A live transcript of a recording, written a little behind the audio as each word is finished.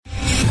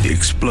The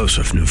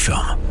explosive new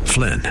film,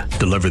 Flynn,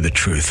 deliver the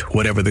truth,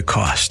 whatever the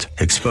cost,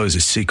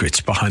 exposes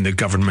secrets behind the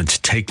government's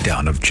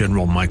takedown of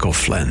General Michael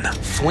Flynn.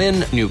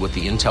 Flynn knew what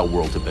the intel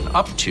world had been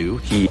up to.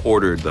 He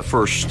ordered the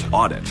first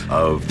audit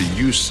of the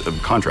use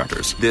of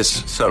contractors.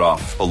 This set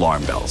off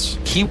alarm bells.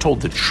 He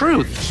told the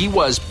truth. He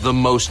was the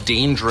most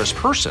dangerous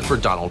person for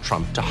Donald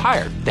Trump to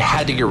hire. They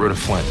had to get rid of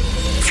Flynn.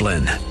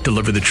 Flynn,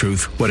 deliver the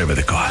truth, whatever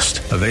the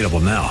cost. Available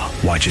now.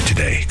 Watch it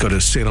today. Go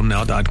to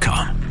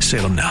salemnow.com.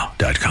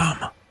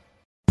 salemnow.com.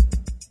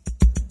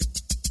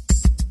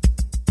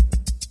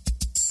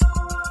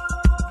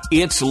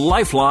 It's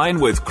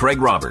Lifeline with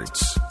Craig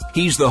Roberts.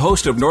 He's the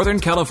host of Northern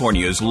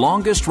California's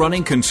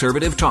longest-running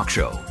conservative talk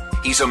show.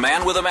 He's a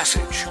man with a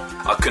message,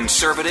 a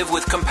conservative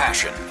with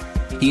compassion.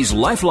 He's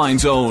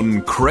Lifeline's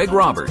own Craig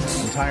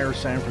Roberts. The entire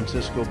San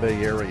Francisco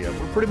Bay Area,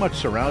 we're pretty much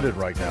surrounded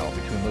right now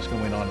between what's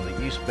going on in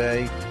the East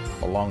Bay,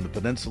 along the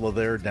peninsula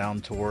there,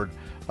 down toward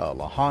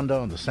La Honda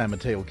on the San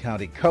Mateo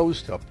County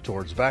coast, up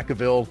towards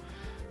Vacaville.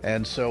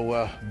 And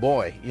so,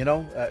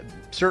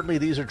 certainly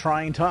these are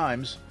trying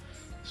times.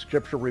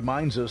 Scripture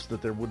reminds us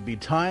that there would be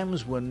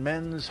times when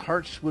men's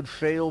hearts would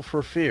fail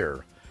for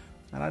fear.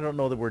 And I don't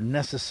know that we're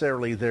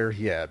necessarily there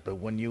yet, but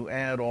when you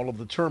add all of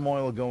the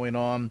turmoil going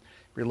on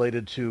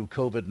related to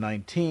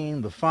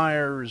COVID-19, the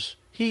fires,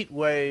 heat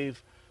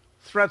wave,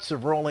 threats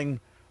of rolling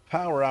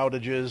power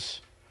outages,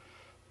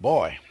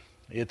 boy,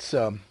 it's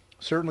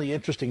certainly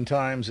interesting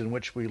times in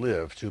which we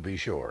live, to be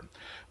sure.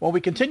 Well, we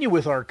continue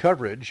with our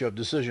coverage of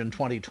Decision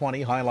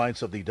 2020,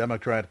 highlights of the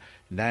Democrat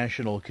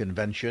National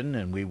Convention,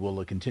 and we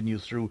will continue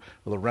through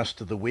the rest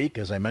of the week.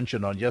 As I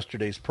mentioned on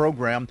yesterday's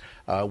program,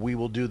 we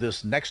will do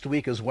this next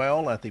week as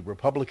well at the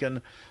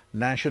Republican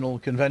National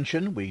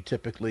Convention. We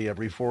typically,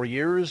 every 4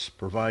 years,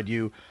 provide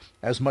you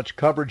as much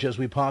coverage as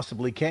we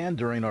possibly can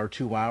during our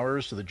 2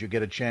 hours so that you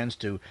get a chance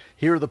to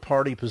hear the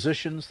party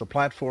positions, the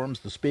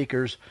platforms, the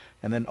speakers,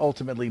 and then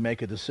ultimately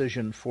make a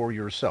decision for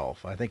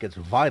yourself. I think it's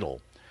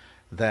vital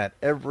that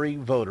every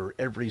voter,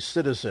 every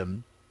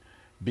citizen,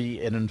 be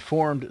an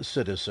informed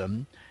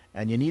citizen,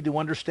 and you need to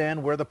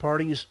understand where the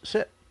parties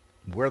sit,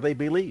 where they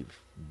believe,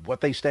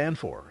 what they stand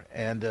for.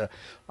 And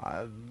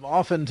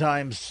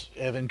oftentimes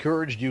have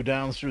encouraged you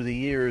down through the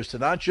years to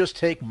not just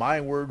take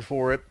my word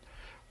for it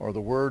or the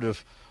word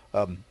of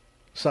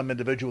some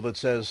individual that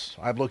says,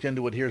 I've looked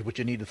into it, here's what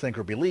you need to think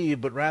or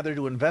believe, but rather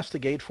to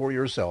investigate for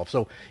yourself.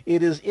 So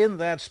it is in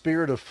that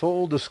spirit of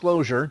full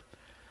disclosure,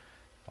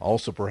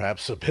 also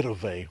perhaps a bit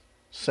of a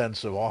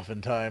sense of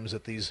oftentimes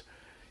at these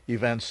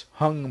events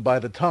hung by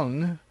the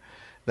tongue,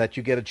 that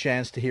you get a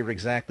chance to hear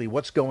exactly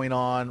what's going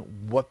on,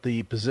 what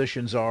the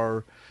positions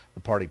are, the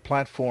party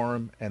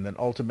platform, and then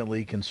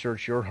ultimately can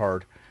search your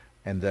heart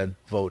and then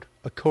vote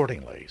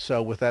accordingly.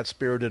 So with that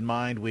spirit in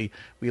mind, we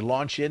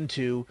launch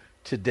into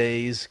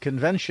today's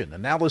convention.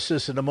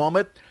 Analysis in a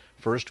moment.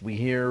 First, we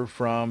hear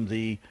from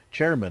the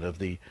chairman of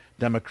the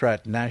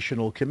Democrat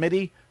National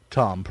Committee,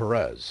 Tom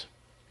Perez.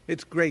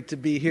 It's great to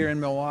be here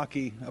in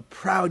Milwaukee, a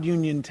proud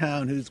union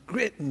town whose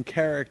grit and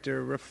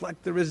character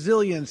reflect the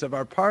resilience of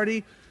our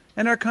party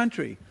and our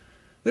country.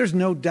 There's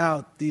no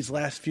doubt these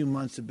last few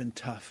months have been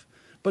tough,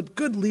 but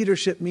good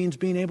leadership means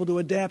being able to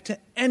adapt to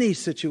any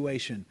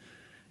situation.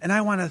 And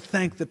I want to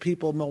thank the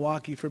people of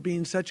Milwaukee for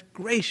being such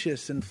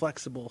gracious and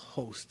flexible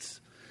hosts.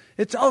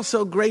 It's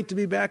also great to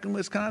be back in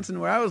Wisconsin,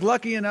 where I was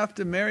lucky enough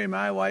to marry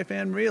my wife,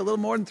 Anne Marie, a little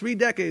more than 3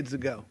 decades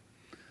ago.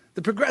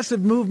 The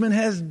progressive movement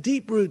has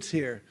deep roots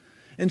here.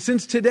 And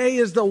since today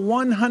is the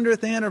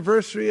 100th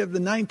anniversary of the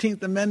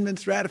 19th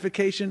Amendment's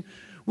ratification,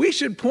 we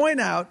should point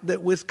out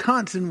that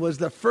Wisconsin was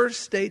the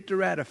first state to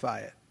ratify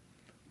it.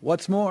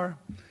 What's more,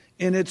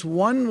 in its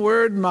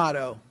one-word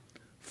motto,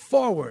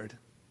 forward,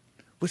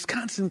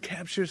 Wisconsin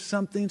captures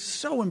something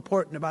so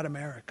important about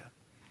America.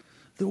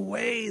 The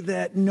way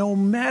that no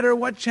matter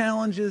what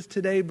challenges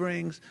today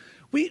brings,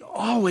 we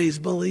always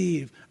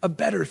believe a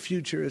better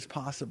future is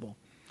possible.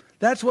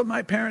 That's what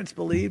my parents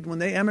believed when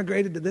they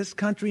emigrated to this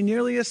country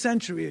nearly a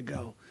century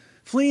ago,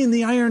 fleeing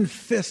the iron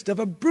fist of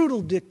a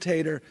brutal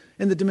dictator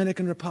in the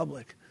Dominican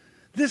Republic.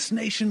 This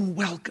nation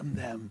welcomed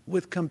them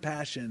with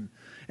compassion,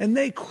 and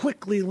they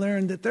quickly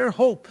learned that their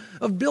hope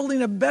of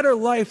building a better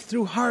life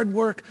through hard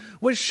work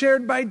was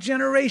shared by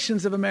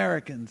generations of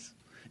Americans.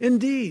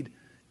 Indeed,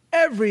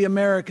 every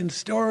American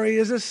story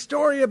is a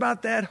story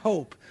about that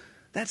hope,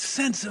 that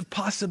sense of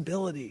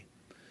possibility.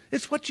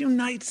 It's what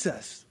unites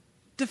us,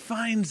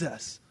 defines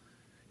us,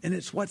 and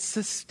it's what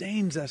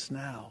sustains us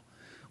now.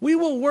 We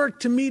will work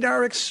to meet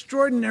our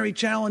extraordinary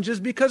challenges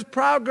because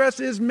progress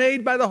is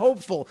made by the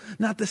hopeful,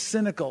 not the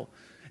cynical.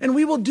 And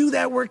we will do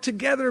that work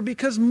together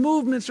because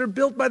movements are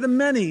built by the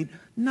many,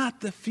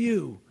 not the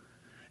few.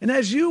 And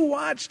as you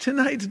watch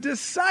tonight's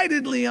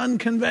decidedly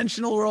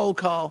unconventional roll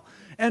call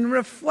and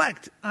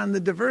reflect on the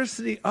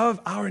diversity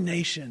of our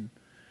nation,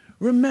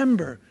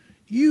 remember,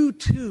 you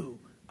too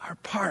are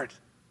part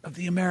of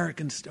the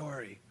American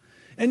story.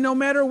 And no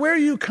matter where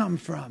you come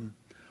from,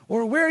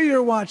 or where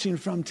you're watching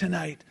from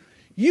tonight,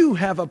 you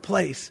have a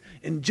place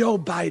in Joe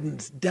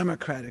Biden's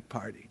Democratic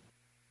Party.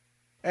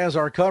 As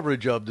our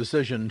coverage of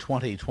Decision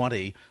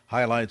 2020,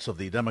 highlights of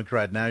the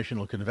Democrat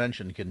National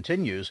Convention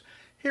continues,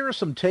 here are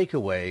some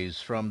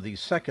takeaways from the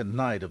second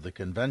night of the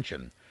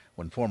convention,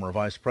 when former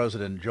Vice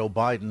President Joe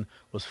Biden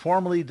was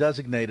formally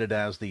designated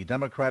as the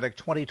Democratic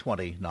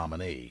 2020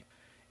 nominee.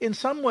 In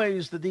some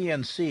ways, the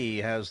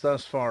DNC has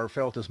thus far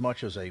felt as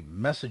much as a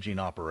messaging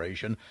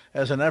operation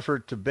as an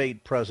effort to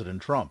bait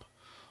President Trump.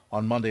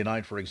 On Monday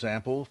night, for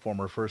example,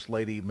 former First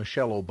Lady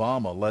Michelle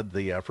Obama led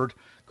the effort,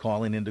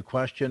 calling into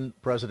question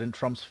President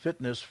Trump's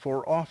fitness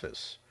for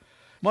office.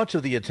 Much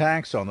of the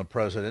attacks on the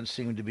president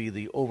seem to be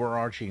the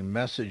overarching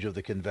message of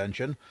the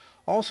convention,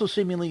 also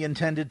seemingly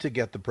intended to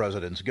get the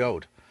president's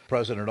goat. The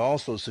president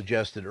also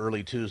suggested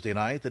early Tuesday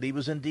night that he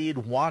was indeed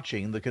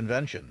watching the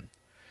convention.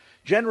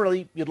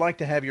 Generally, you'd like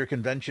to have your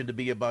convention to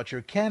be about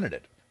your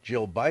candidate.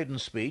 Jill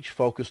Biden's speech,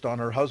 focused on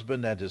her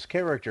husband and his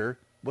character,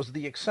 was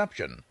the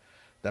exception.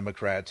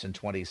 Democrats in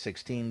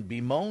 2016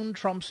 bemoaned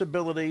Trump's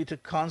ability to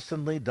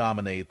constantly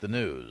dominate the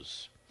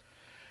news.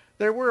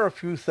 There were a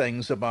few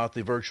things about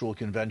the virtual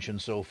convention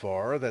so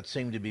far that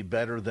seem to be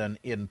better than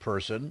in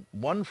person.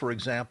 One, for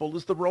example,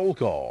 is the roll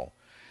call.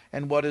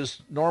 And what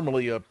is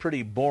normally a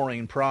pretty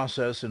boring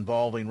process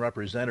involving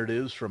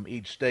representatives from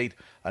each state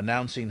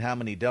announcing how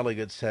many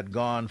delegates had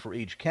gone for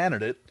each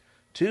candidate,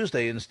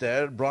 Tuesday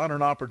instead brought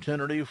an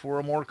opportunity for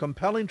a more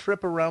compelling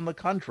trip around the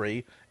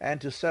country and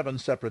to 7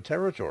 separate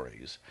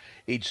territories.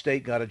 Each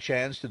state got a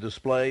chance to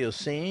display a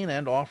scene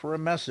and offer a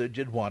message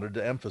it wanted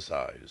to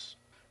emphasize.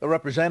 The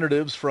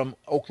representatives from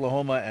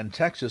Oklahoma and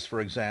Texas, for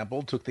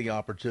example, took the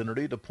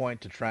opportunity to point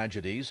to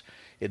tragedies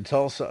in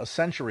Tulsa a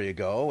century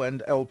ago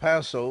and El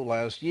Paso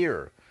last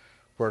year.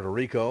 Puerto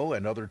Rico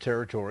and other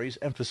territories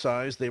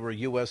emphasized they were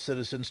U.S.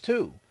 citizens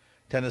too,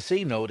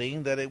 Tennessee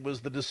noting that it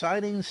was the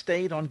deciding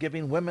state on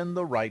giving women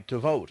the right to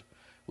vote.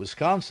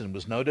 Wisconsin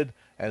was noted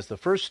as the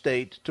first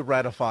state to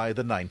ratify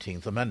the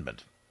 19th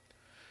Amendment.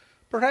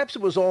 Perhaps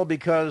it was all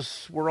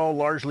because we're all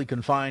largely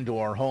confined to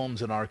our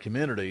homes and our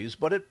communities,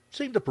 but it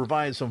seemed to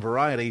provide some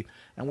variety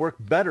and work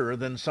better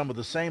than some of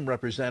the same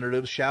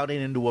representatives shouting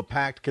into a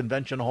packed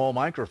convention hall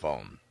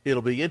microphone.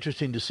 It'll be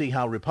interesting to see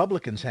how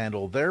Republicans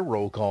handle their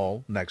roll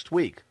call next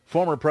week.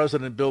 Former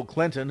President Bill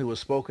Clinton, who has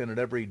spoken at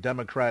every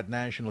Democrat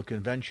National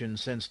Convention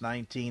since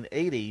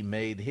 1980,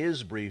 made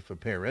his brief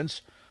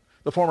appearance.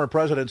 The former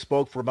president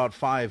spoke for about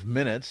 5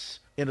 minutes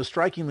in a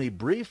strikingly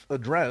brief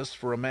address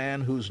for a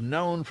man who's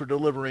known for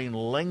delivering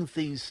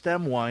lengthy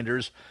stem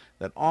winders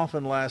that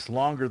often last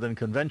longer than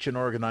convention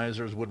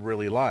organizers would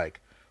really like,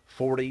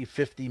 40,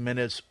 50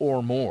 minutes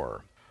or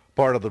more.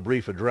 Part of the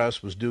brief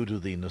address was due to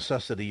the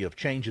necessity of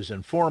changes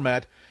in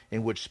format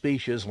in which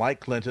speeches like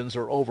Clinton's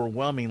are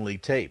overwhelmingly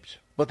taped.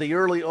 But the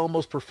early,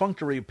 almost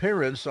perfunctory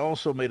appearance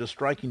also made a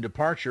striking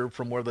departure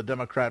from where the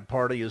Democrat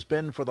Party has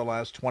been for the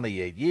last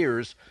 28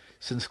 years,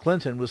 since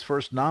Clinton was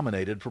first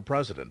nominated for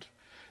president.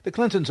 The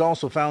Clintons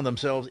also found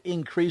themselves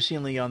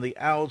increasingly on the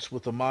outs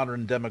with the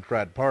modern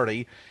Democrat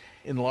Party,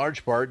 in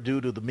large part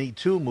due to the Me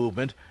Too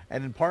movement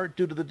and in part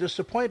due to the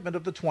disappointment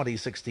of the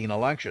 2016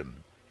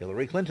 election.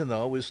 Hillary Clinton,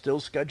 though, is still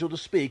scheduled to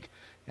speak,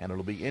 and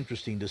it'll be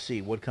interesting to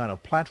see what kind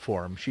of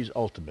platform she's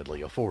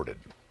ultimately afforded.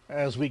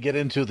 As we get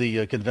into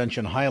the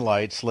convention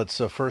highlights, let's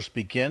first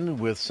begin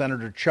with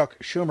Senator Chuck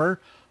Schumer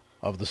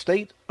of the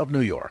state of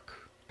New York.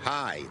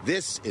 Hi,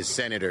 this is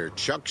Senator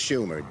Chuck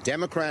Schumer,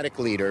 Democratic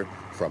leader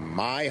from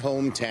my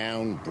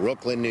hometown,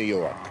 Brooklyn, New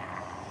York.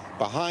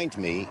 Behind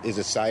me is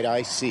a sight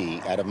I see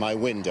out of my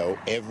window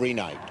every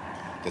night,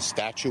 the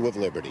Statue of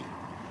Liberty,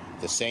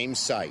 the same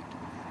sight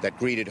that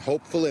greeted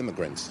hopeful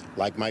immigrants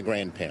like my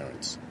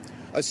grandparents,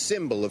 a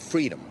symbol of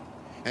freedom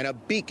and a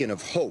beacon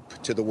of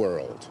hope to the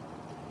world.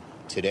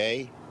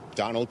 Today,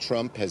 Donald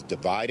Trump has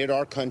divided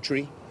our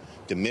country,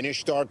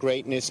 diminished our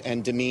greatness,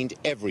 and demeaned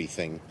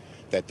everything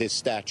that this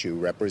statue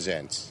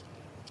represents.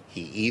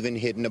 He even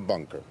hid in a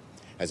bunker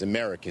as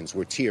Americans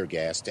were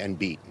tear-gassed and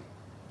beaten.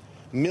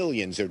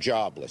 Millions are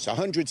jobless.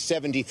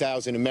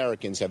 170,000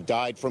 Americans have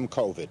died from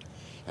COVID.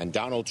 And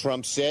Donald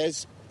Trump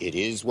says it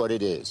is what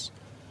it is.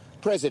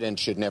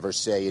 Presidents should never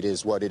say it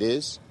is what it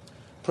is.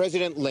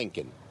 President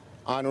Lincoln,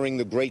 honoring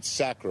the great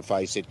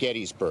sacrifice at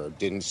Gettysburg,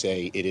 didn't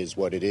say it is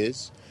what it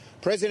is.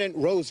 President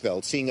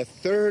Roosevelt, seeing a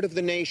third of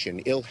the nation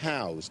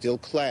ill-housed,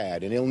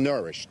 ill-clad, and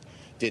ill-nourished,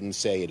 didn't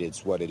say it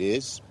is what it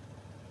is.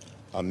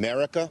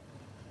 America,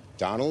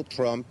 Donald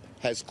Trump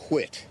has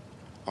quit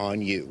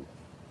on you.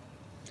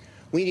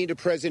 We need a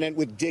president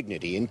with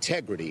dignity,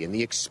 integrity, and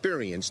the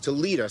experience to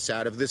lead us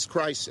out of this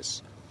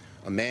crisis.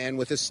 A man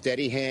with a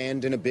steady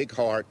hand and a big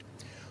heart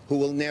who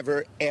will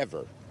never,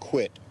 ever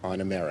quit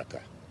on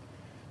America.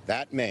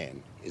 That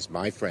man is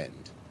my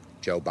friend,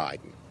 Joe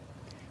Biden.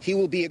 He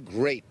will be a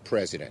great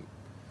president.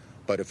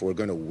 But if we're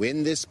going to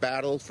win this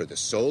battle for the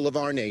soul of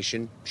our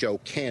nation, Joe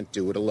can't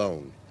do it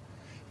alone.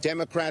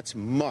 Democrats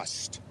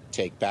must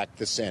take back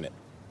the Senate.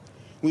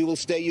 We will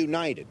stay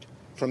united,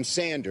 from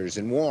Sanders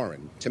and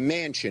Warren to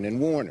Manchin and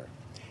Warner.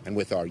 And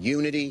with our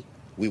unity,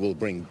 we will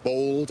bring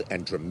bold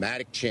and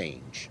dramatic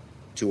change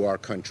to our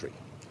country.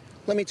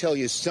 Let me tell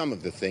you some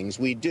of the things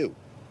we do.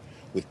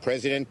 With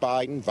President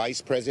Biden,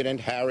 Vice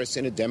President Harris,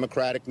 and a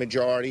Democratic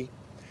majority,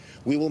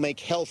 we will make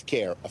health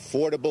care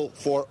affordable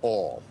for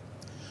all.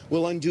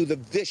 We'll undo the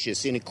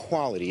vicious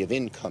inequality of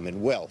income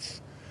and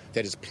wealth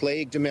that has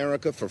plagued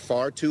America for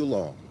far too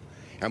long,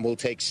 and we'll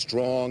take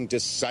strong,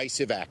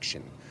 decisive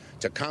action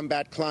to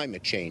combat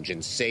climate change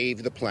and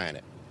save the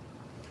planet.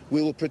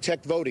 We will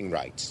protect voting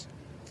rights,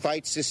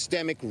 fight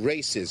systemic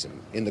racism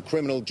in the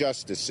criminal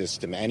justice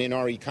system and in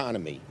our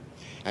economy,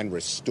 and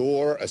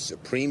restore a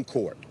Supreme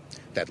Court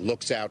that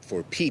looks out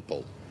for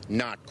people,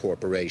 not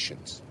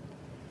corporations.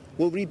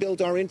 We'll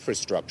rebuild our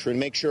infrastructure and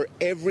make sure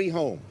every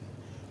home,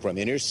 from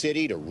inner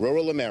city to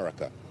rural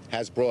America,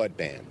 has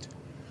broadband.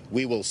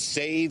 We will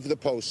save the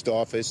post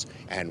office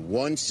and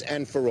once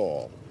and for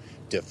all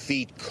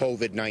defeat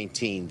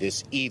COVID-19,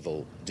 this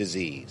evil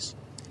disease.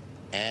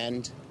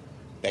 And,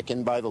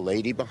 beckoned by the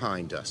lady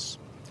behind us,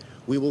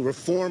 we will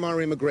reform our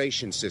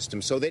immigration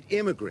system so that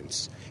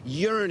immigrants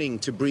yearning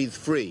to breathe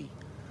free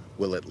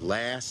will at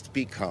last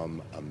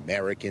become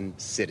American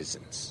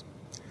citizens.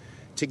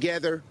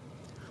 Together,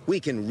 we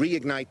can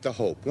reignite the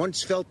hope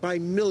once felt by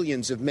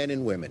millions of men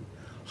and women,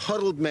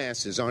 huddled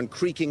masses on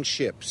creaking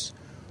ships,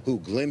 who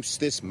glimpsed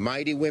this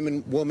mighty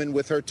woman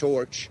with her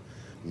torch,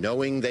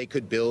 knowing they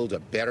could build a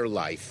better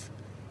life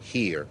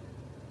here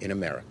in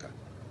America.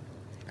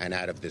 And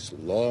out of this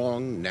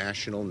long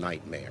national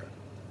nightmare,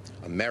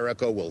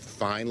 America will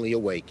finally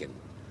awaken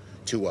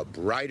to a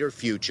brighter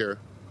future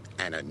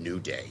and a new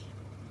day.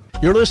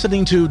 You're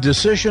listening to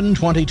Decision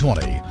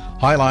 2020,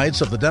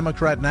 highlights of the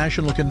Democrat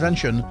National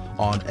Convention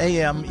on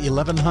AM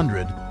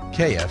 1100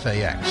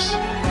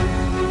 KFAX.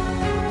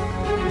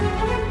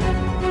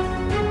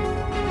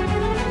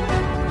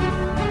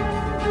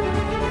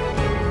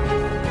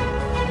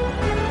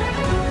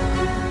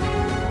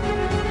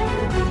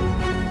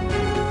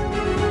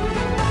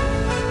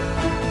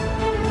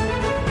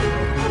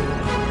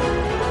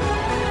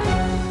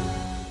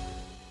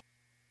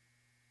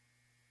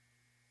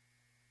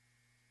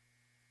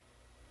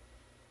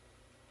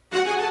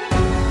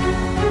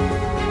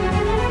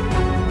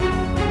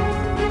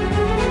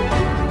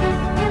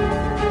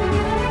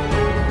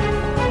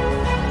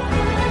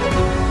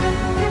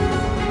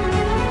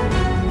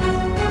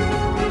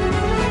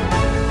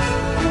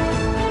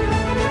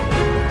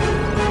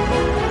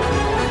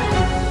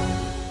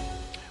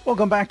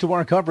 Welcome back to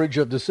our coverage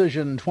of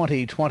Decision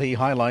 2020,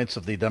 highlights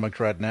of the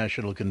Democrat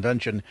National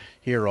Convention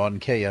here on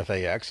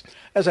KFAX.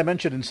 As I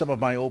mentioned in some of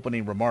my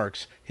opening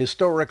remarks,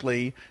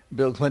 historically,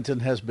 Bill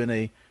Clinton has been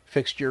a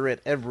fixture at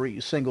every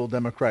single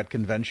Democrat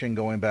convention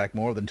going back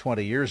more than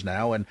 20 years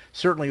now, and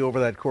certainly over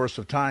that course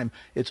of time,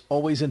 it's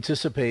always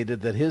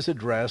anticipated that his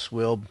address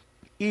will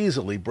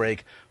easily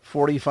break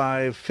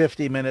 45,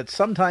 50 minutes,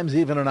 sometimes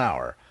even an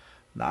hour.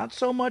 Not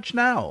so much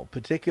now,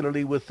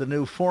 particularly with the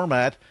new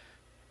format.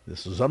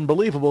 This is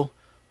unbelievable,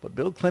 but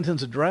Bill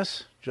Clinton's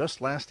address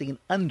just lasting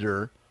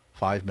under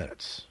 5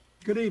 minutes.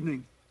 Good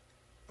evening.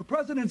 A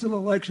presidential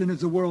election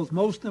is the world's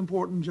most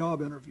important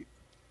job interview.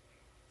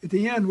 At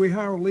the end, we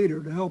hire a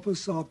leader to help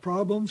us solve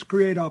problems,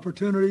 create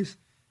opportunities,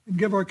 and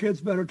give our kids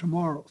better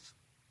tomorrows.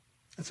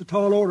 That's a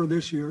tall order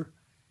this year,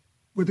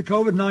 with the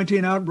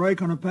COVID-19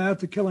 outbreak on a path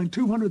to killing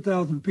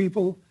 200,000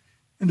 people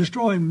and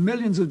destroying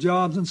millions of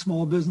jobs and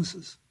small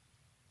businesses.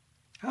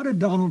 How did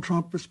Donald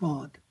Trump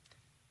respond?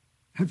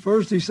 At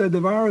first, he said the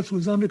virus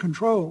was under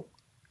control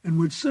and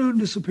would soon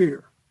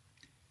disappear.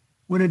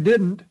 When it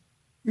didn't,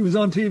 he was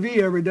on TV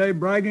every day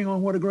bragging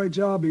on what a great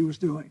job he was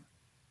doing,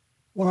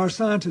 while our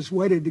scientists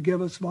waited to give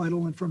us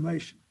vital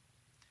information.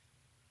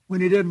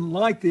 When he didn't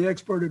like the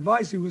expert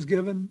advice he was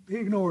given, he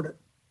ignored it.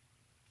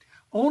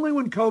 Only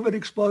when COVID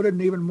exploded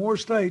in even more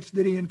states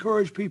did he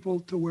encourage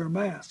people to wear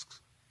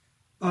masks.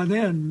 By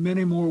then,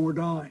 many more were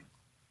dying.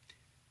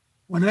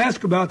 When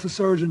asked about the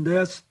surge in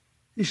deaths,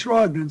 he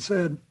shrugged and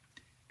said,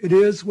 "It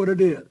is what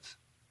it is."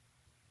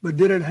 But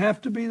did it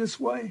have to be this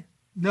way?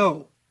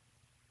 No.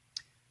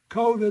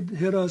 COVID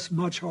hit us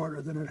much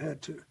harder than it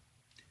had to.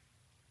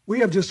 We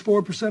have just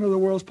 4% of the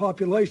world's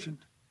population,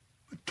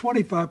 but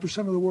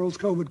 25% of the world's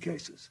COVID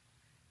cases.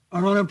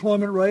 Our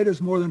unemployment rate is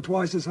more than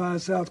twice as high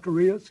as South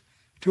Korea's,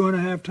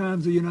 2.5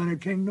 times the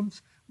United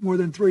Kingdom's, more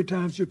than 3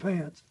 times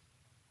Japan's.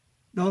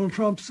 Donald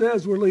Trump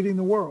says we're leading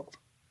the world.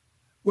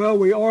 Well,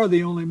 we are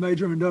the only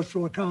major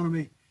industrial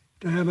economy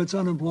to have its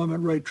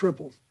unemployment rate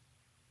tripled.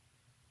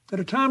 At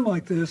a time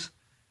like this,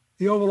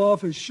 the Oval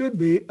Office should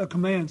be a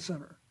command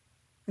center.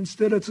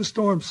 Instead, it's a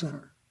storm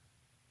center.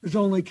 There's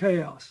only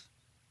chaos.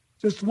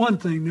 Just one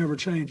thing never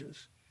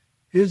changes: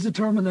 his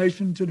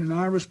determination to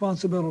deny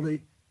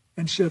responsibility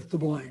and shift the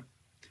blame.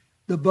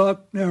 The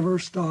buck never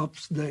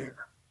stops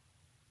there.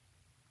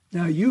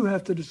 Now you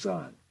have to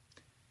decide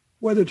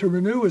whether to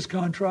renew his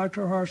contract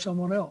or hire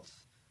someone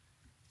else.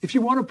 If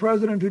you want a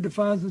president who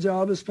defines the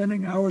job as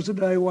spending hours a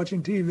day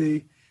watching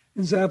TV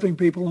and zapping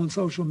people on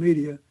social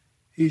media,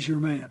 he's your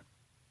man.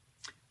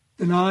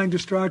 Denying,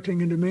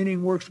 distracting, and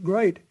demeaning works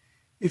great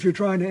if you're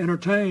trying to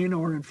entertain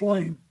or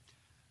inflame.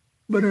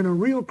 But in a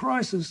real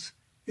crisis,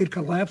 it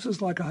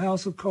collapses like a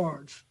house of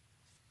cards.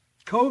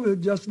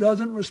 COVID just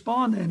doesn't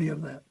respond to any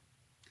of that.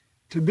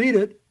 To beat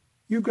it,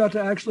 you've got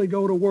to actually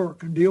go to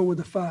work and deal with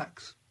the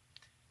facts.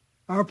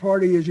 Our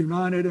party is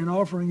united in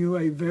offering you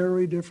a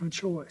very different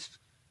choice.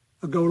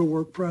 A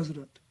go-to-work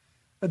president,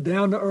 a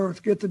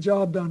down-to-earth,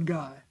 get-the-job-done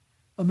guy,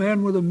 a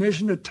man with a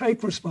mission to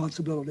take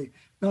responsibility,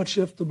 not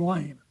shift the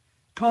blame,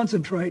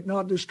 concentrate,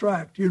 not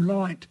distract,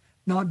 unite,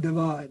 not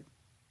divide.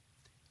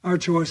 Our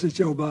choice is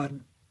Joe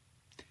Biden.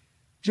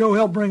 Joe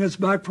helped bring us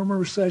back from a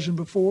recession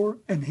before,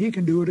 and he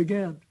can do it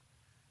again.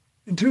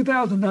 In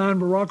 2009,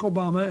 Barack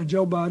Obama and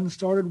Joe Biden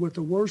started with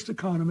the worst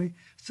economy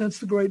since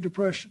the Great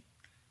Depression.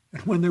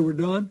 And when they were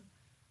done,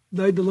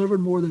 they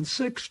delivered more than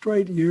 6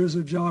 straight years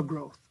of job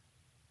growth.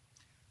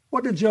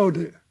 What did Joe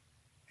do?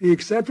 He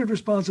accepted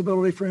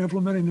responsibility for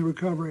implementing the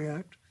Recovery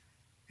Act.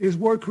 His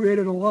work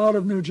created a lot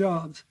of new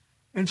jobs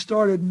and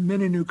started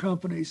many new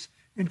companies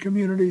in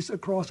communities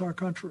across our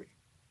country.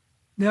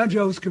 Now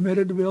Joe's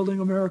committed to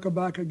building America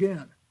back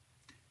again.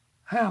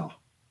 How?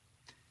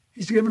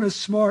 He's given us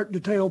smart,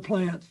 detailed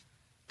plans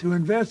to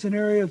invest in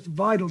areas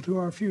vital to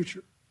our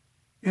future.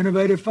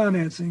 Innovative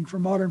financing for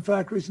modern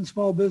factories and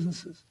small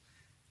businesses.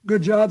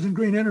 Good jobs in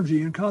green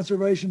energy and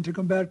conservation to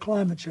combat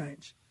climate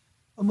change.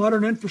 A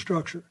modern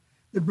infrastructure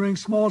that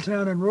brings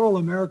small-town and rural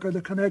America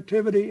the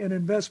connectivity and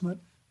investment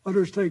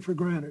others take for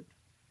granted.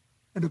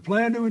 And a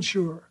plan to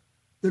ensure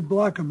that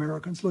Black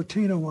Americans,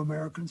 Latino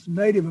Americans,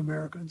 Native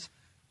Americans,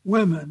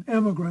 women,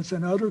 immigrants,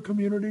 and other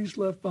communities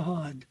left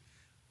behind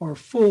are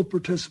full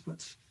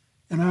participants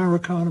in our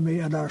economy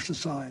and our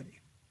society.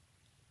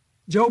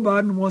 Joe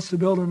Biden wants to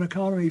build an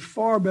economy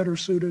far better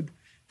suited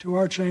to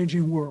our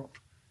changing world.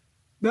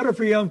 Better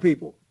for young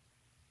people,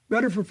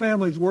 better for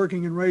families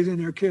working and raising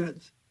their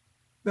kids,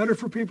 better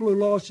for people who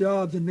lost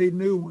jobs and need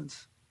new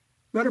ones,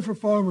 better for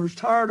farmers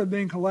tired of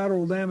being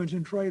collateral damage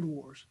in trade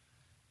wars,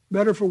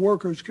 better for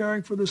workers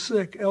caring for the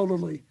sick,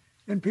 elderly,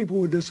 and people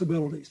with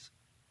disabilities,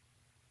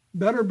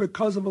 better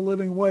because of a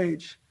living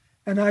wage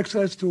and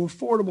access to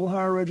affordable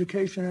higher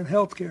education and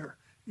health care,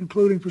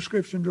 including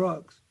prescription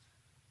drugs,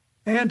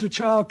 and to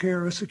child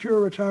care, a secure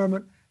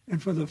retirement,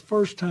 and for the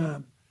first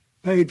time,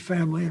 paid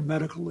family and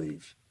medical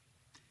leave.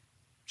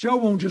 Joe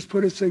won't just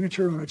put his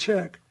signature on a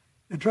check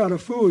and try to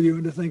fool you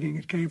into thinking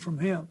it came from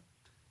him.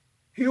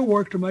 He'll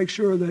work to make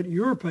sure that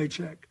your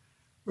paycheck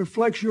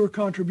reflects your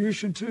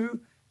contribution to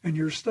and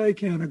your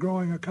stake in a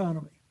growing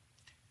economy.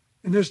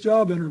 In this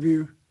job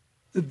interview,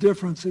 the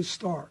difference is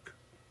stark.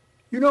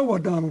 You know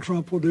what Donald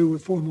Trump will do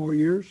with 4 more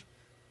years.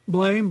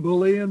 Blame,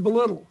 bully, and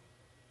belittle.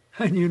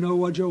 And you know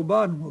what Joe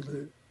Biden will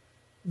do.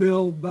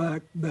 Build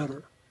back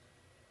better.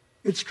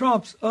 It's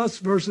Trump's us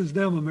versus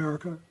them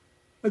America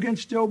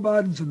against Joe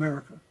Biden's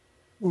America,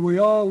 where we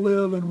all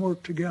live and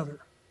work together.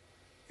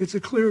 It's a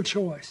clear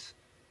choice.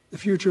 The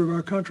future of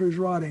our country is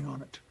riding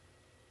on it.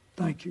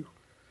 Thank you.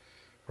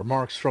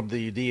 Remarks from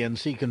the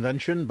DNC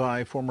convention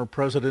by former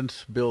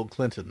President Bill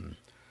Clinton.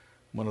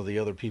 One of the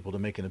other people to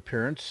make an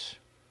appearance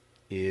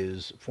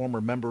is former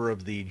member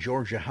of the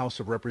Georgia House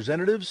of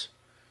Representatives,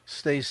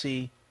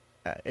 Stacey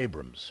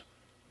Abrams.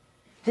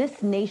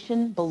 This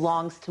nation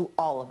belongs to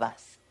all of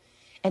us.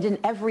 And in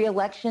every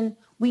election,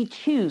 we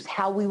choose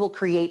how we will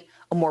create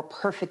a more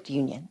perfect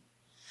union.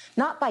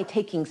 Not by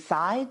taking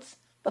sides,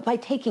 but by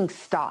taking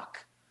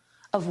stock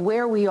of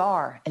where we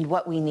are and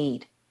what we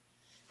need.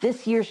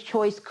 This year's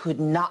choice could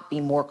not be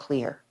more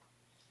clear.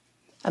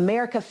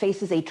 America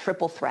faces a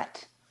triple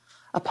threat: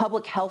 a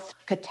public health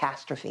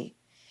catastrophe,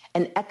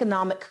 an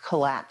economic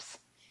collapse,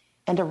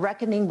 and a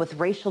reckoning with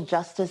racial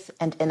justice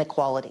and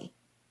inequality.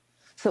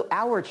 So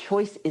our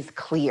choice is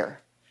clear: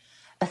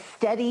 a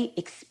steady,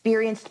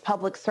 experienced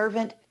public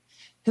servant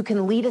who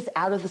can lead us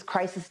out of this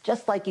crisis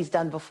just like he's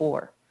done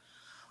before,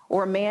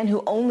 or a man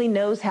who only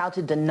knows how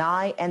to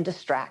deny and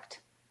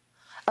distract,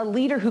 a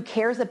leader who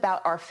cares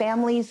about our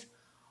families,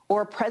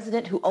 or a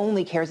president who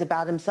only cares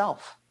about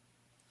himself.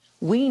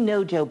 We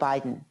know Joe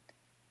Biden.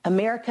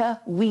 America,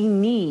 we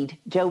need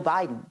Joe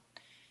Biden.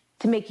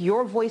 To make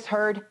your voice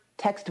heard,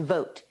 text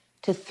VOTE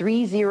to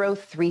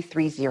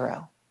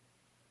 30330.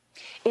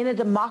 In a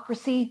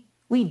democracy,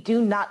 we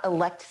do not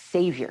elect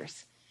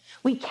saviors.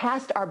 We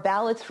cast our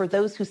ballots for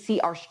those who see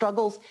our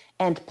struggles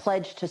and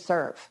pledge to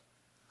serve,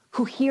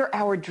 who hear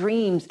our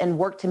dreams and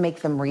work to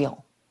make them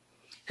real,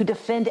 who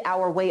defend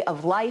our way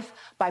of life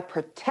by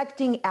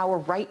protecting our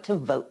right to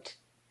vote.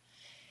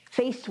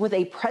 Faced with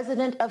a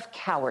president of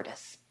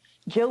cowardice,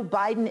 Joe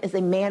Biden is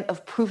a man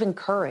of proven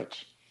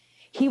courage.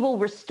 He will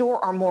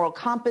restore our moral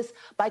compass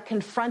by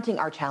confronting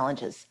our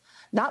challenges,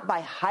 not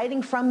by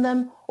hiding from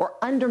them or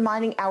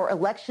undermining our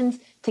elections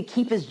to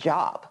keep his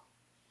job.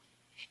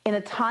 In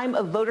a time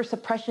of voter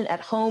suppression at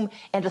home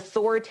and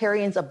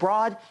authoritarians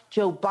abroad,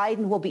 Joe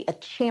Biden will be a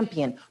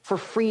champion for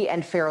free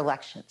and fair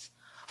elections,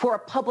 for a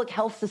public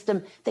health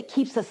system that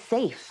keeps us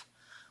safe,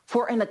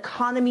 for an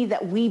economy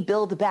that we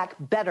build back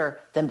better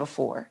than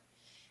before,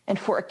 and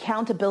for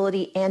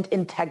accountability and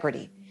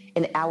integrity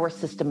in our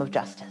system of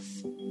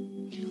justice.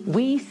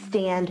 We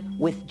stand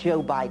with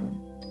Joe Biden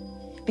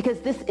because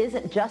this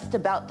isn't just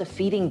about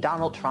defeating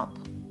Donald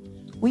Trump.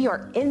 We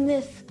are in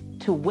this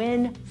to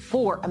win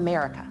for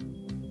America.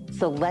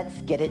 So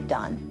let's get it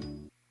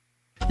done.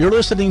 You're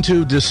listening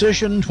to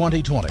Decision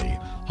 2020,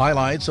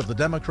 highlights of the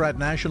Democrat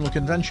National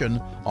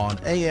Convention on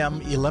AM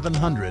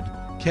 1100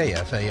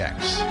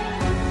 KFAX.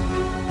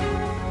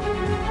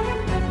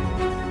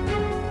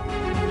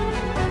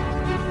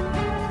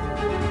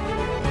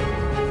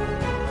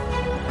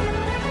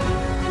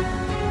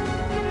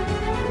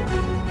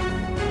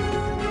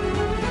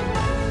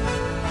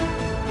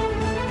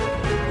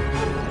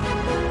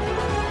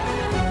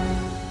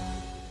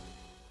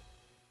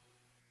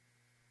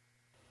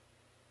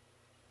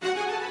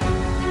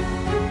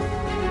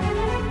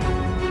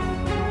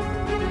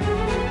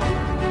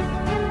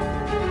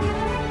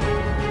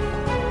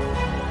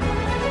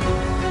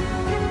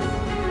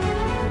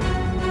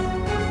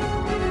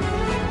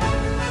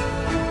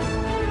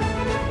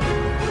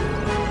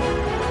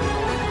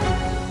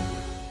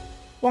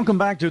 Welcome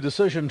back to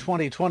Decision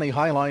 2020,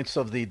 highlights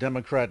of the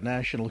Democrat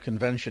National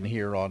Convention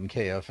here on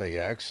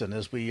KFAX. And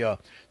as we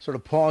sort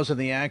of pause in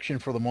the action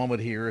for the moment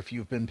here, if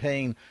you've been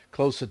paying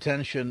close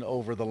attention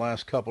over the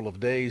last couple of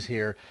days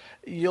here,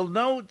 you'll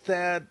note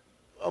that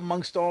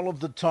amongst all of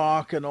the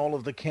talk and all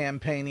of the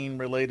campaigning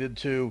related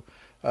to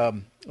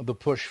the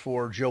push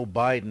for Joe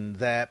Biden,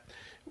 that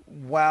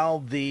while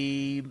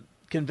the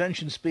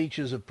convention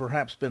speeches have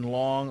perhaps been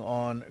long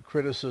on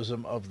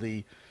criticism of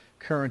the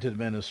current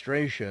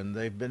administration,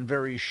 they've been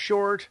very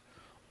short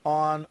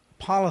on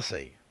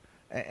policy,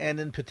 and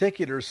in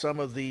particular some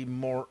of the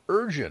more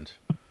urgent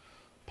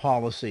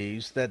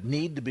policies that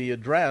need to be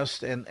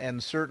addressed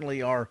and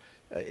certainly are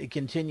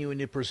continuing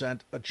to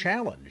present a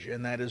challenge,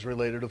 and that is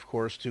related, of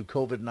course, to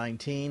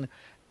COVID-19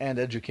 and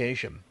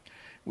education.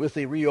 With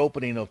the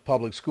reopening of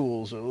public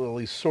schools, or at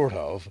least sort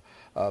of,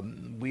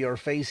 we are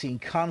facing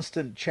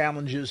constant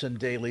challenges in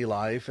daily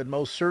life, and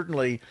most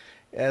certainly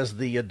as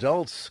the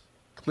adults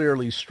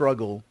clearly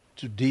struggle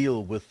to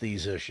deal with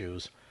these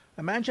issues.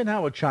 Imagine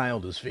how a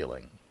child is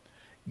feeling.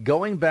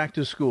 Going back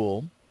to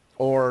school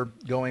or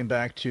going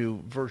back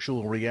to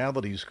virtual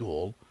reality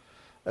school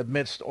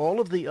amidst all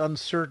of the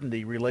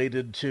uncertainty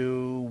related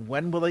to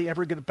when will they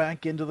ever get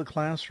back into the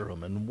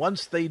classroom, and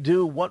once they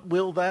do, what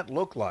will that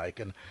look like,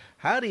 and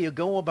how do you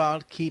go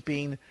about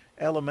keeping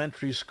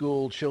elementary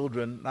school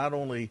children not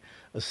only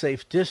a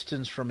safe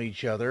distance from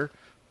each other,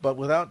 but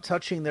without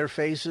touching their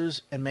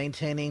faces and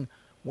maintaining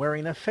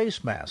wearing a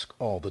face mask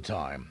all the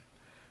time.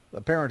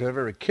 The parent of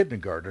every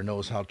kindergartner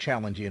knows how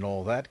challenging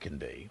all that can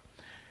be.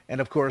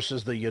 And of course,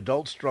 as the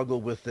adults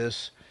struggle with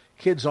this,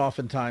 kids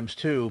oftentimes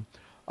too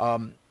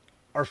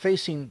are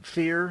facing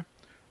fear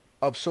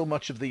of so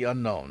much of the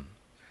unknown.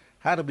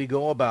 How do we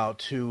go about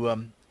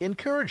to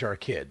encourage our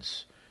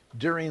kids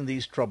during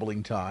these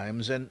troubling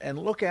times and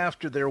look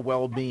after their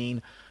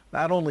well-being,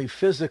 not only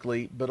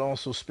physically, but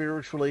also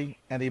spiritually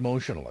and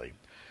emotionally?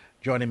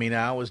 Joining me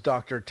now is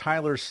Dr.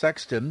 Tyler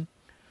Sexton.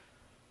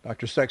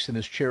 Dr. Sexton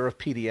is chair of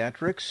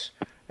pediatrics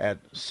at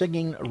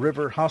Singing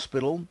River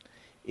Hospital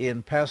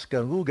in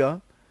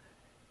Pascagoula,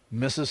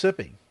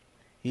 Mississippi.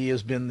 He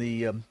has been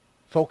the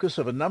focus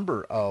of a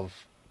number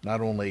of not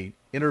only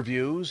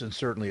interviews and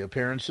certainly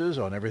appearances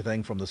on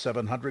everything from the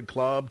 700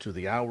 Club to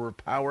the Hour of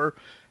Power,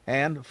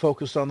 and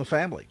focused on the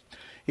family.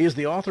 He is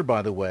the author,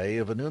 by the way,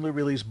 of a newly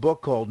released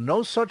book called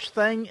No Such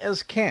Thing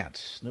as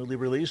Can't, newly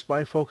released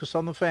by Focus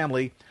on the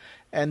Family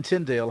and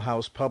Tyndale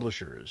House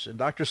Publishers. And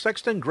Dr.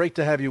 Sexton, great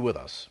to have you with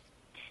us.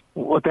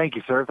 Well, thank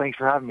you, sir. Thanks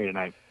for having me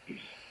tonight.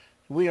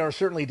 We are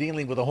certainly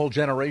dealing with a whole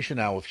generation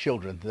now of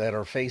children that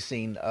are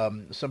facing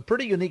some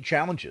pretty unique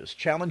challenges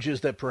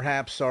that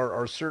perhaps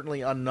are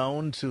certainly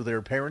unknown to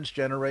their parents'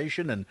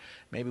 generation, and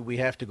maybe we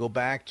have to go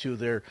back to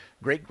their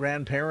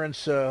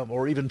great-grandparents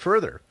or even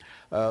further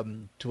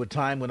to a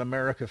time when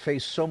America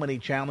faced so many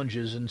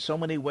challenges in so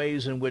many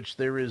ways in which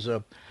there is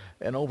an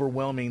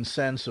overwhelming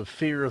sense of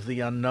fear of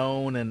the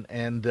unknown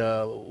and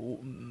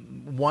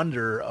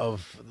wonder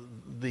of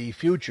the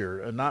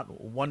future, not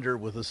wonder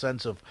with a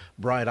sense of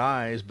bright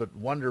eyes, but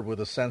wonder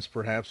with a sense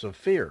perhaps of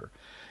fear.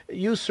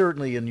 You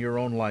certainly in your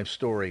own life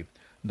story,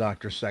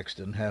 Dr.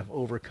 Sexton, have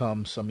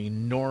overcome some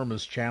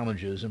enormous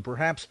challenges, and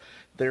perhaps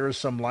there are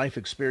some life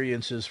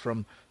experiences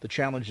from the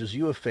challenges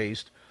you have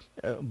faced,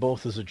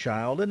 both as a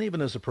child and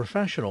even as a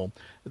professional,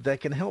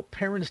 that can help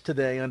parents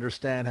today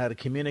understand how to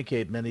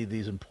communicate many of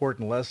these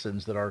important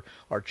lessons that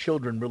our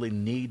children really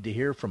need to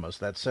hear from us,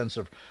 that sense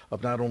of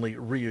not only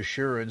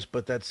reassurance,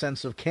 but that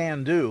sense of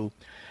can-do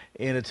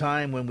in a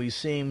time when we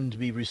seem to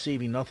be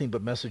receiving nothing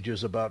but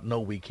messages about no,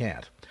 we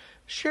can't.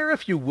 Share,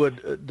 if you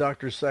would,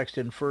 Dr.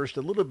 Sexton, first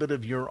a little bit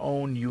of your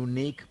own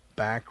unique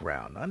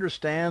background.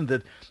 Understand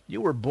that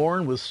you were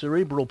born with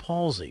cerebral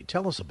palsy.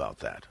 Tell us about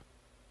that.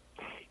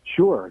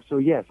 Sure. So,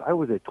 yes, I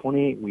was a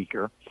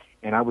 28-weeker,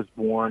 and I was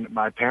born,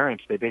 my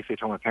parents, they basically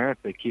told my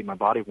parents they'd keep my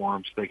body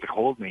warm so they could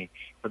hold me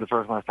for the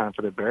first and last time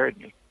before they buried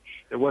me.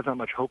 There wasn't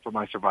much hope for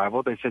my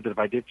survival. They said that if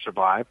I did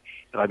survive,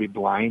 that I'd be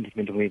blind,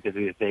 mentally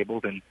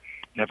disabled, and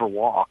never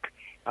walk.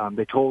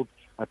 They told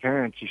my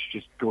parents, you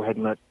should just go ahead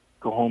and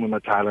go home and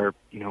let Tyler,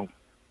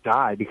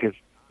 die because,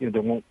 he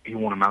won't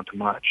amount to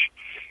much.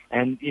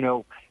 And,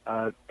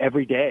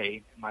 every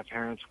day my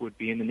parents would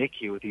be in the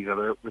NICU with these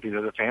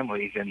other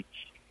families, and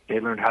they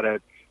learned how to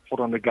hold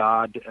on to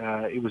God.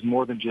 It was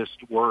more than just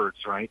words,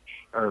 right,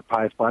 or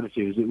pious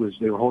platitudes.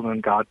 They were holding on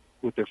to God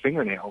with their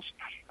fingernails,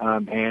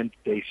 and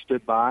they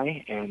stood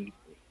by and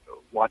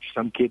watched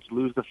some kids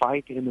lose the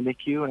fight in the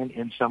NICU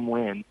and some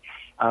win.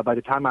 By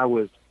the time I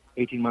was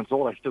 18 months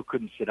old, I still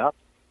couldn't sit up.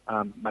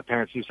 My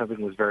parents knew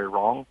something was very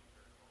wrong,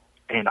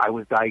 and I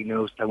was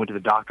diagnosed. I went to the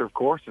doctor, of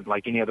course, and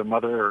like any other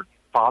mother or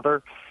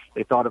father,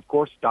 they thought, of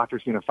course, the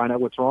doctor's going to find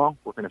out what's wrong.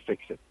 We're going to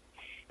fix it.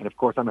 And, of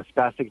course, I'm a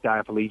spastic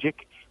diaplegic,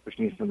 which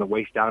means from the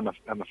waist down,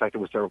 I'm affected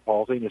with cerebral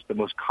palsy, and it's the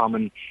most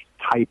common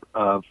type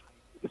of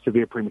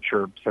severe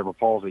premature cerebral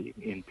palsy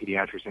in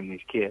pediatrics in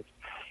these kids.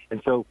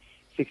 And so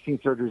 16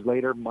 surgeries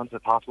later, months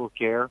of hospital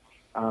care,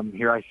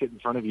 here I sit in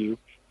front of you,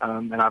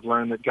 and I've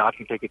learned that God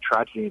can take a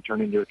tragedy and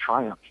turn it into a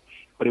triumph.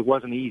 But it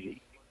wasn't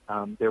easy.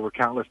 There were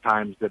countless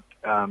times that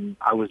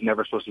I was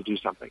never supposed to do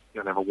something.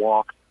 You'll never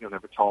walk, you'll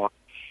never talk.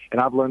 And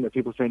I've learned that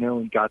people say no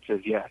and God says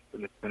yes.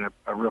 And it's been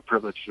a real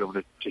privilege to be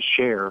able to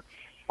share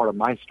part of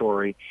my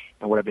story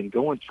and what I've been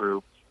going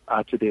through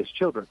to these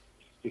children.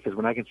 Because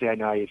when I can say I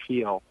know how you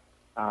feel,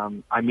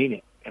 I mean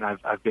it. And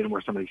I've been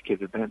where some of these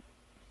kids have been.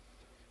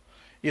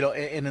 You know,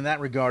 and in that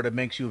regard, it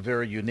makes you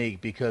very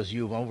unique because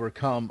you've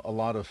overcome a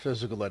lot of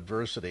physical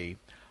adversity.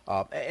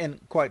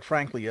 And quite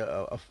frankly,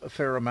 a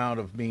fair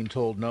amount of being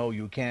told, no,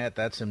 you can't,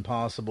 that's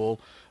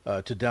impossible,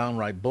 to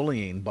downright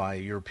bullying by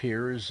your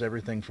peers,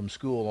 everything from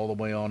school all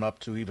the way on up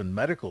to even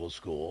medical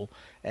school.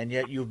 And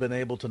yet you've been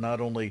able to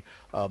not only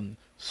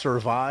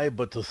survive,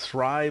 but to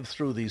thrive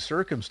through these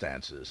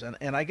circumstances.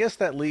 And I guess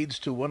that leads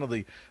to one of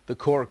the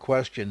core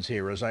questions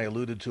here, as I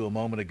alluded to a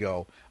moment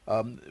ago.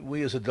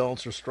 We as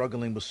adults are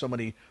struggling with so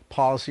many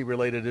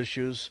policy-related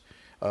issues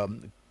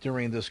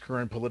during this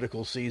current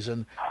political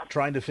season,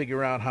 trying to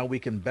figure out how we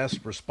can best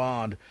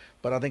respond.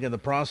 But I think in the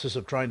process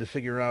of trying to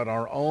figure out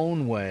our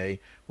own way,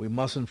 we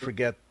mustn't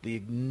forget the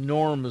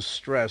enormous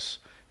stress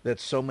that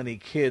so many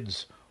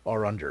kids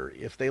are under.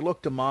 If they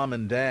look to mom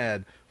and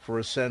dad for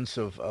a sense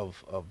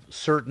of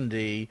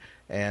certainty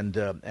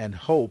and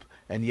hope,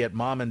 and yet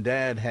mom and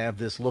dad have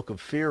this look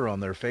of fear on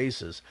their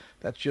faces,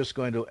 that's just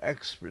going to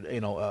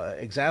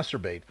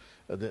exacerbate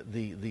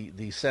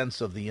the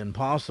sense of the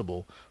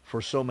impossible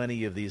for so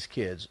many of these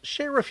kids.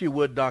 Share, if you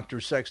would, Dr.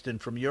 Sexton,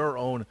 from your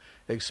own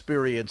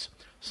experience,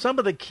 some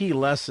of the key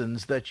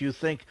lessons that you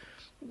think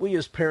we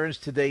as parents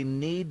today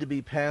need to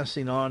be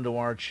passing on to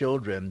our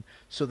children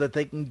so that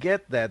they can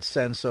get that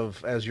sense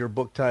of, as your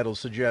book title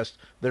suggests,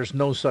 there's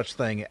no such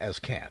thing as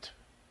can't.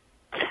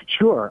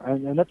 Sure,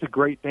 and that's a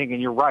great thing,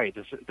 and you're right.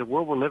 The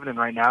world we're living in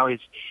right now is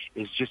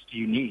just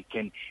unique.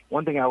 And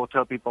one thing I will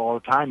tell people all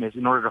the time is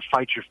in order to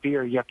fight your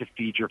fear, you have to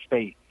feed your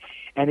faith.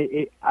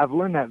 And I've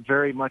learned that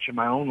very much in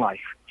my own life.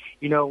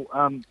 You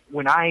know,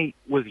 when I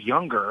was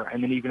younger,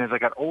 and then even as I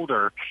got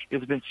older,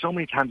 there's been so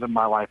many times in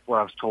my life where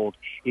I was told,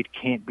 it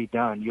can't be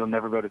done, you'll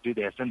never be able to do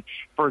this. And,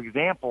 for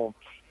example,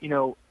 you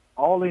know,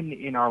 all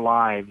in our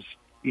lives,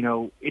 you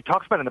know, it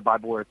talks about in the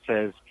Bible where it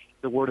says,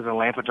 the word is a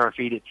lamp unto our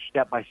feet. It's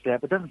step by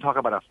step. It doesn't talk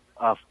about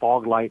a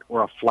fog light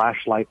or a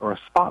flashlight or a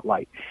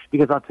spotlight.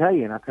 Because I'll tell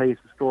you some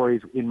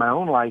stories in my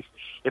own life.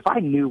 If I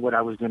knew what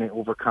I was going to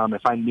overcome,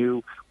 if I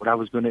knew what I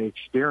was going to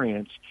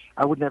experience,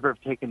 I would never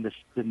have taken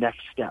the next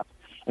step.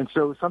 And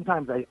so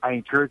sometimes I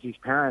encourage these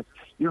parents,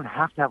 you don't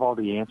have to have all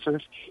the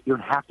answers. You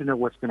don't have to know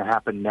what's going to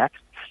happen next.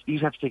 You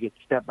just have to take it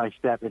step by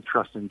step and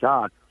trust in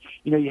God.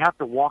 You know, you have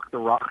to walk the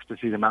rocks to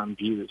see the mountain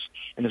views.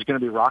 And there's going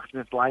to be rocks in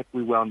this life.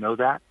 We well know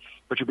that.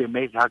 But you'll be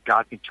amazed how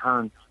God can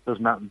turn those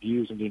mountain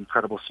views into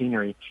incredible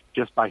scenery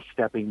just by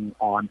stepping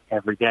on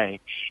every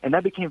day. And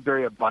that became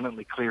very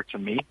abundantly clear to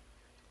me,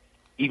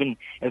 even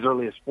as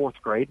early as fourth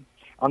grade.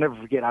 I'll never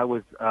forget, I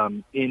was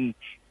in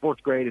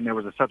fourth grade, and there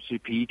was a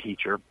substitute PE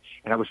teacher,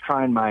 and I was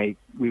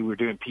we were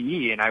doing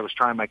PE, and I was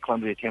trying my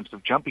clumsy attempts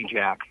of jumping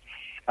jacks.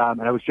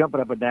 And I was jumping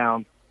up and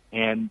down,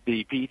 and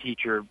the PE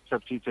teacher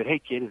substitute said, "Hey,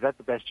 kid, is that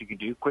the best you can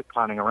do? Quit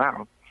clowning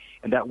around."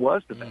 And that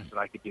was the best that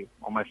I could do.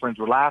 All my friends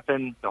were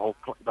laughing. The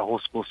whole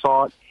school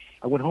saw it.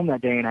 I went home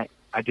that day, and I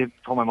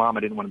told my mom I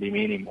didn't want to be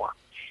me anymore.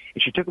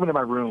 And she took me to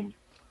my room,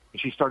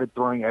 and she started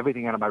throwing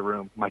everything out of my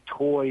room, my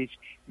toys,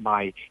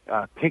 my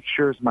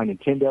pictures, my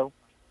Nintendo.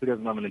 Who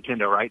doesn't love a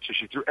Nintendo, right? So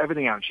she threw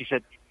everything out, and she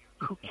said,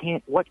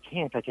 what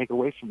can't I take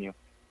away from you?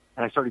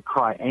 And I started to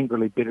cry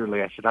angrily,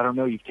 bitterly. I said, I don't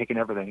know. You've taken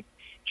everything.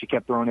 She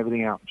kept throwing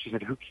everything out. She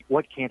said,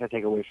 what can't I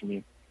take away from you?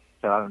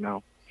 I said, I don't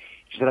know.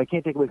 She said, I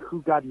can't take away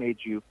who God made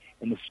you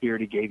and the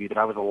spirit he gave you, that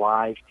I was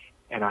alive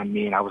and I'm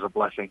me and I was a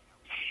blessing.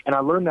 And I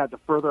learned that the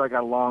further I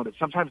got along, that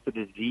sometimes the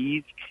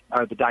disease,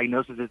 the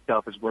diagnosis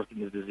itself is worse than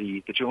the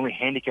disease, that you only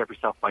handicap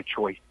yourself by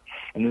choice.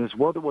 And in this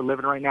world that we're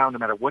living right now, no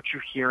matter what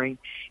you're hearing,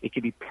 it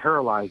can be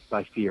paralyzed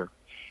by fear.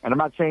 And I'm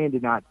not saying to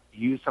not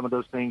use some of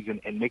those things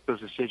and make those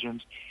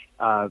decisions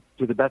to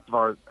the best of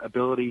our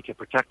ability to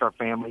protect our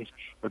families,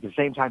 but at the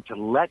same time to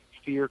let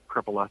fear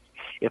cripple us.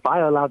 If I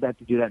allowed that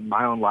to do that in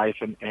my own life,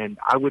 and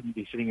I wouldn't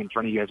be sitting in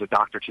front of you as a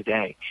doctor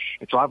today.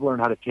 And so I've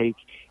learned how to take,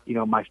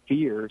 my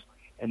fears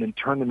and then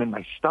turn them in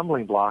my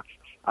stumbling blocks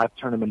I've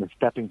turned them into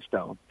stepping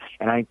stones.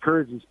 And I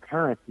encourage these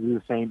parents to do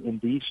the same in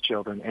these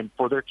children and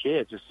for their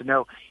kids, is to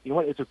know, you know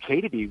what, it's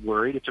okay to be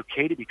worried, it's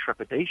okay to be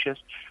trepidatious,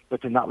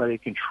 but to not let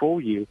it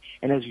control you.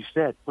 And as you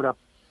said, put up,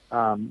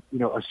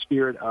 a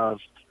spirit of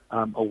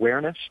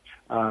awareness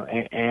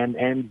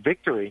and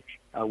victory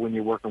when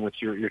you're working with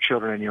your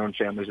children and your own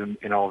families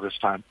in all of this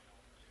time.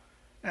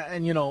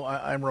 And,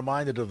 I'm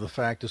reminded of the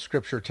fact that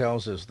Scripture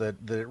tells us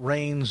that it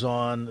rains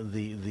on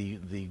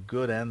the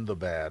good and the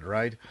bad,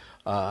 right?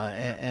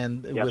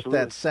 And with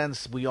that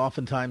sense, we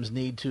oftentimes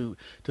need to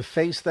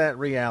face that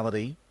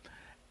reality.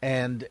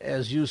 And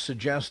as you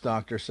suggest,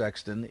 Dr.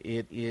 Sexton,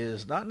 it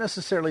is not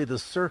necessarily the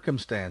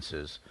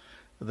circumstances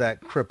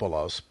that cripple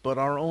us, but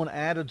our own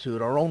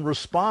attitude, our own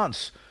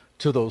response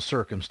to those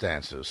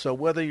circumstances. So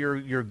whether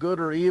you're good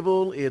or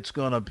evil, it's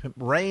going to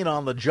rain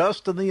on the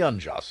just and the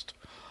unjust.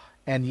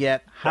 And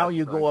yet how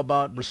you go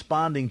about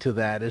responding to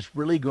that is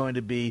really going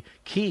to be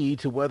key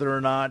to whether or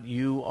not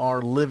you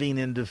are living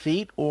in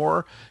defeat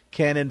or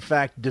can, in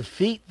fact,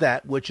 defeat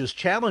that which is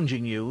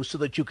challenging you so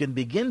that you can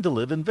begin to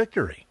live in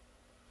victory.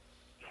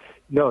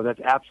 No, that's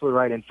absolutely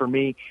right. And for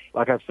me,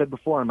 like I've said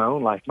before in my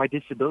own life, my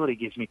disability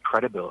gives me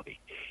credibility.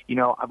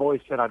 I've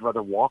always said I'd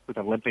rather walk with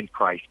a limp in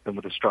Christ than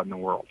with a strut in the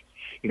world.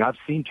 I've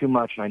seen too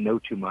much and I know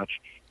too much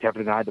to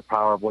ever deny the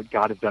power of what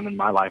God has done in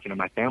my life and in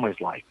my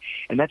family's life.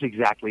 And that's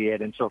exactly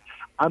it. And so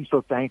I'm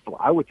so thankful.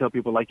 I would tell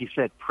people, like you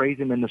said, praise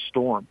him in the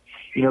storm.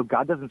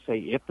 God doesn't say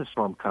if the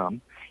storm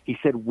comes. He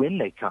said when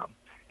they come.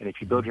 And if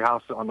you build your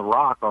house on the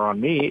rock or on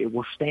me, it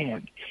will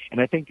stand.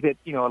 And I think that,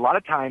 a lot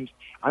of times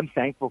I'm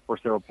thankful for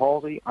cerebral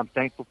palsy. I'm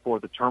thankful for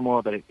the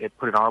turmoil that it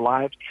put in our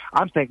lives.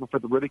 I'm thankful for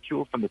the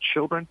ridicule from the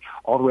children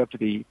all the way up to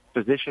the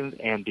physicians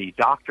and the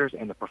doctors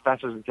and the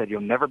professors that said,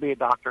 you'll never be a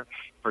doctor.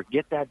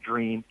 Forget that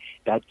dream.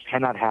 That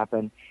cannot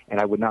happen.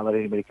 And I would not let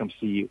anybody come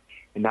see you.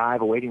 And now I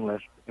have a waiting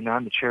list, and now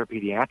I'm the chair of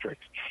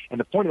pediatrics. And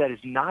the point of that is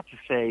not to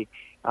say,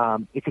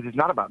 because it's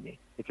not about me.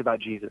 It's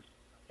about Jesus.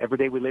 Every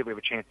day we live, we have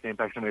a chance to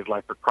impact somebody's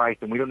life for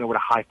Christ, and we don't know what a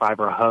high five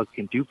or a hug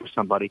can do for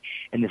somebody.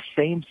 And the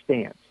same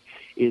stance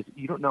is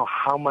you don't know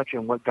how much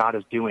and what God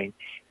is doing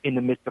in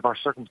the midst of our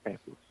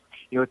circumstances.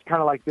 It's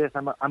kind of like this.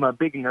 I'm a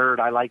big nerd.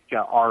 I like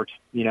art,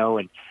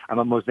 and I'm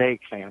a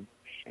mosaic fan.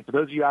 And for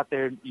those of you out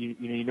there,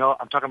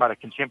 I'm talking about a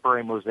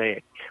contemporary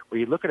mosaic where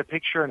you look at a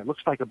picture and it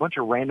looks like a bunch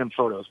of random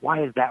photos.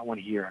 Why is that one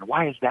here? And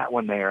why is that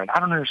one there? And I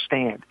don't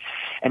understand.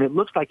 And it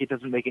looks like it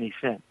doesn't make any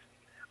sense.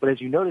 But as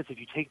you notice, if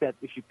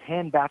you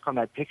pan back on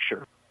that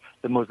picture,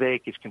 the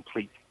mosaic is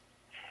complete.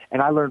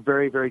 And I learned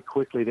very, very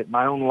quickly that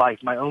my own life,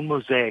 my own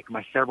mosaic,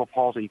 my cerebral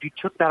palsy, if you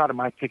took that out of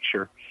my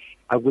picture,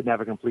 I wouldn't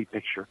have a complete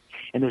picture.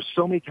 And there's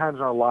so many times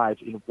in our lives,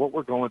 what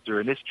we're going through,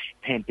 and this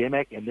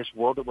pandemic and this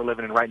world that we're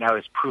living in right now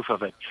is proof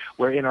of it,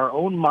 where in our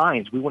own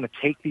minds we want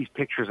to take these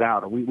pictures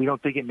out, or we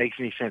don't think it makes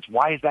any sense.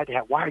 Why is that?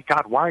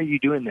 God, why are you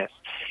doing this?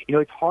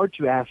 It's hard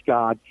to ask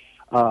God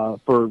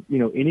for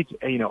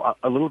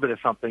a little bit of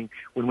something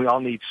when we all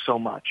need so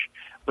much.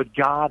 But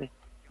God,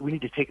 we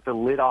need to take the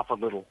lid off a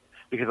little,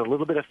 because a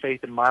little bit of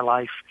faith in my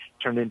life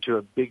turned into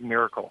a big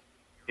miracle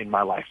in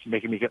my life,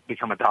 making me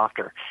become a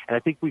doctor. And I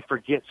think we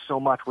forget so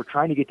much. We're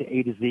trying to get to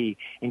A to Z,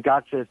 and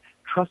God says,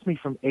 trust me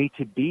from A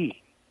to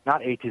B,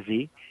 not A to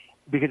Z.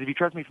 Because if you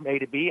trust me from A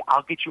to B,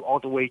 I'll get you all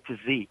the way to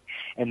Z.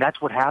 And that's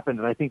what happened.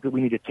 And I think that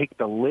we need to take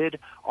the lid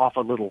off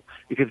a little,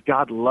 because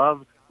God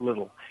loves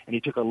little. And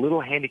he took a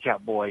little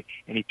handicapped boy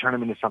and he turned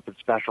him into something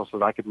special so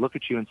that I could look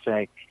at you and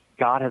say,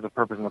 God has a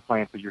purpose and a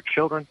plan for your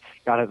children.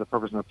 God has a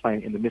purpose and a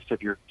plan in the midst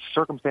of your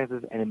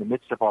circumstances and in the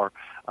midst of our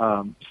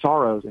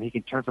sorrows, and he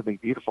can turn something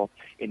beautiful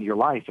in your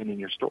life and in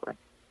your story.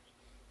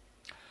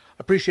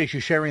 Appreciate you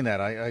sharing that.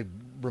 I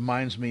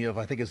reminds me of,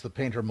 I think it's the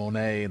painter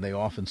Monet, and they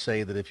often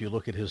say that if you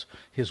look at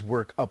his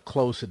work up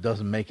close, it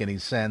doesn't make any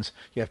sense.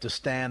 You have to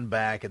stand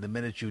back, and the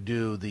minute you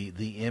do, the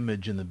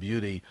image and the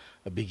beauty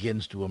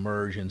begins to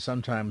emerge. And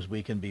sometimes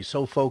we can be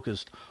so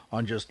focused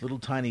on just little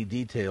tiny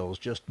details,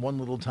 just one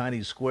little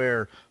tiny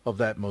square of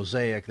that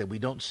mosaic, that we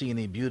don't see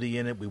any beauty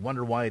in it. We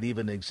wonder why it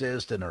even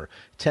exists and are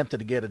tempted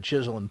to get a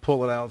chisel and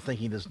pull it out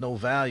thinking there's no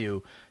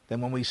value. Then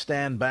when we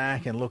stand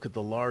back and look at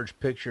the large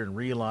picture and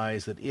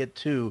realize that it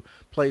too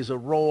plays a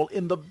role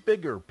in the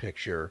bigger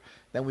picture,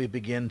 then we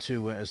begin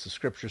to, as the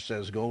scripture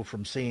says, go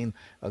from seeing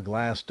a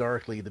glass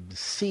darkly to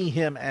see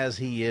him as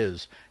he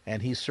is.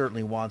 And he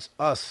certainly wants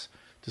us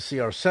to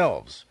see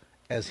ourselves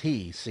as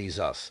he sees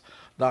us.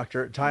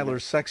 Dr. Tyler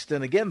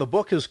Sexton, again, the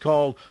book is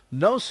called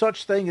No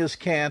Such Thing as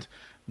Can't,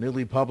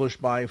 newly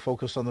published by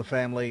Focus on the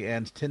Family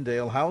and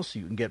Tyndale House.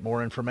 You can get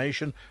more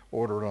information,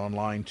 order it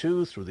online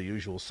too, through the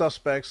usual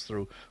suspects,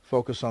 through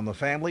Focus on the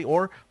Family,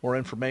 or more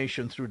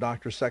information through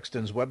Dr.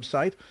 Sexton's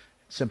website,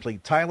 simply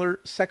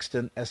Tyler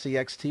Sexton,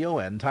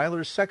 S-E-X-T-O-N,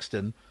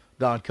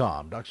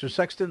 tylersexton.com. Dr.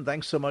 Sexton,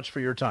 thanks so much for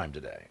your time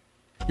today.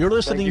 You're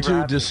listening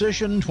to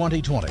Decision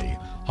 2020,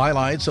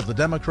 highlights of the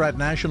Democrat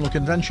National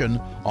Convention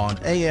on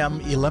AM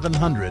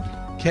 1100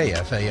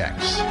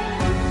 KFAX.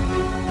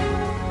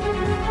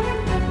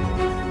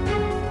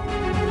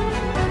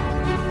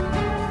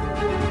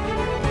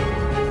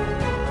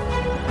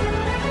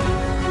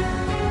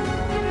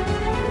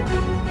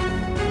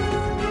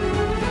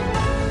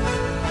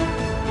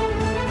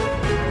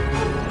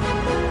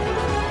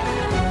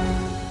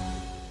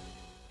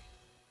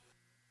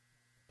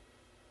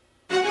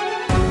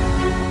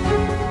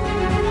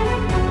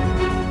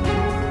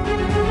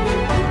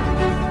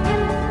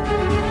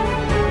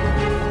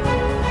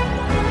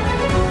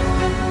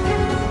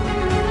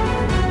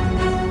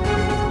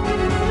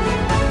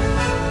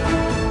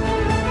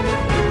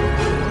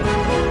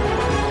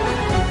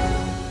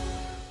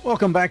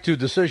 Welcome back to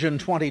Decision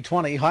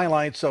 2020,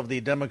 highlights of the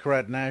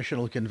Democrat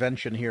National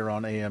Convention here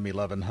on AM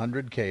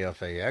 1100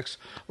 KFAX.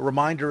 A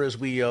reminder as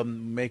we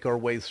make our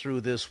way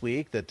through this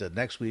week that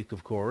next week,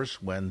 of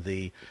course, when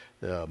the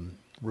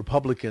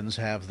Republicans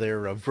have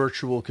their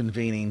virtual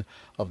convening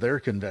of their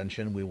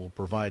convention, we will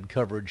provide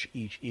coverage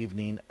each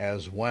evening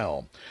as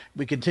well.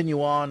 We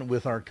continue on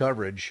with our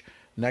coverage.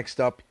 Next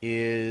up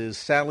is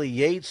Sally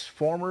Yates,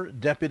 former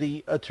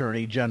Deputy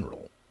Attorney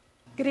General.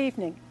 Good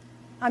evening.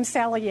 I'm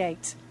Sally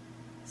Yates.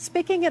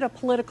 Speaking at a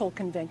political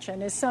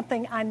convention is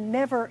something I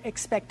never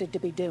expected to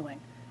be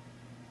doing.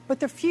 But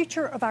the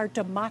future of our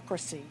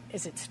democracy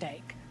is at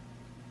stake.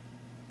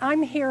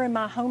 I'm here in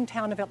my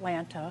hometown of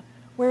Atlanta,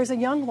 where as a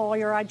young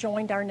lawyer I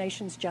joined our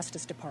nation's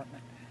Justice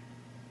Department.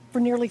 For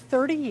nearly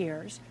 30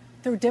 years,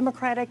 through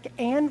Democratic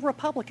and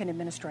Republican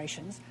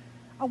administrations,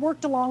 I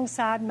worked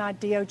alongside my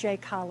DOJ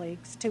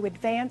colleagues to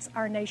advance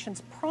our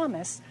nation's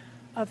promise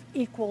of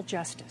equal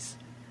justice.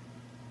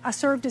 I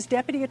served as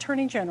Deputy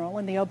Attorney General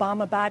in the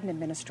Obama-Biden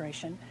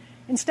administration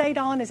and stayed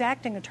on as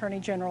Acting Attorney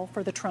General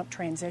for the Trump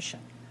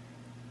transition.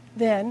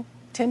 Then,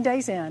 10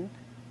 days in,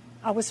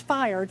 I was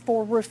fired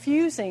for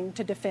refusing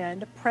to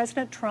defend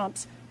President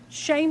Trump's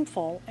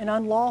shameful and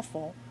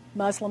unlawful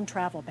Muslim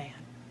travel ban.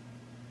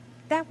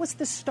 That was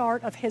the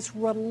start of his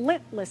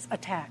relentless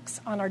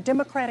attacks on our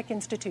democratic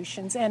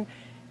institutions and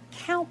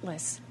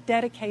countless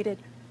dedicated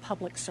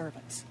public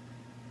servants.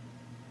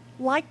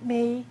 Like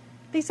me,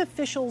 these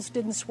officials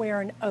didn't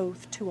swear an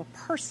oath to a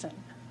person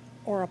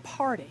or a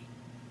party.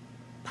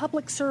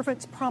 Public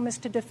servants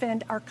promised to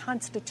defend our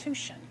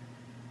Constitution,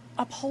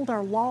 uphold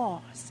our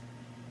laws,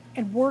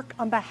 and work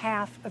on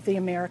behalf of the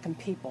American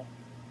people.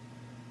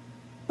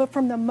 But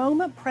from the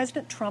moment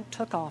President Trump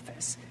took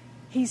office,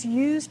 he's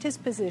used his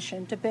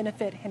position to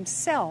benefit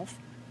himself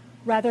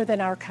rather than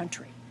our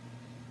country.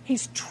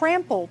 He's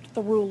trampled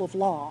the rule of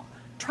law,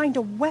 trying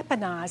to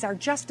weaponize our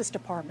Justice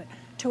Department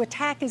to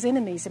attack his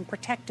enemies and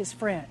protect his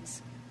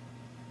friends.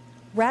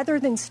 Rather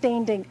than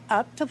standing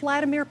up to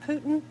Vladimir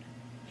Putin,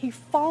 he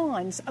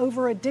fawns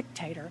over a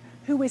dictator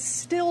who is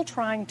still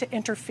trying to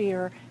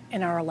interfere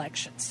in our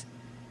elections.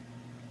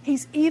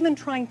 He's even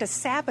trying to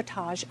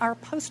sabotage our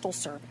postal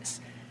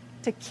service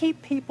to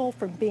keep people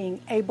from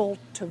being able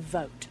to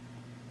vote.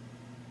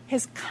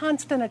 His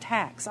constant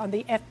attacks on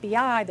the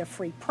FBI, the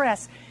free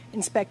press,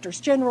 inspectors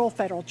general,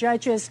 federal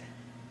judges,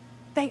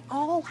 they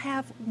all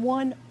have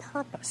one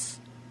purpose: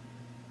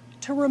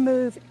 to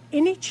remove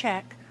any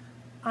check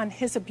on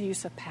his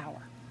abuse of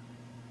power.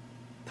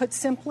 Put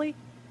simply,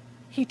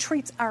 he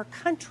treats our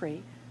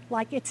country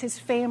like it's his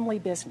family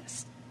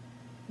business,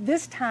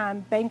 this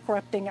time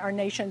bankrupting our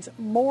nation's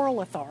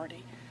moral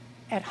authority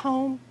at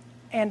home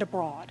and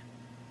abroad.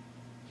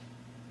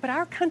 But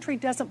our country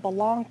doesn't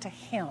belong to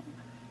him.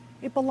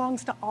 It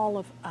belongs to all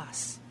of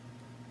us.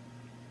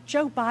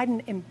 Joe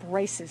Biden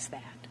embraces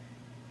that.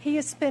 He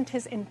has spent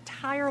his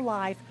entire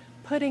life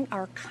putting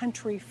our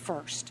country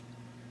first.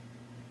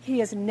 He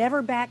has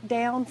never backed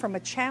down from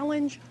a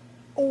challenge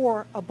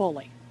or a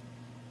bully.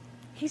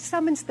 He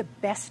summons the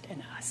best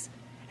in us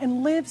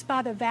and lives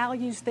by the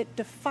values that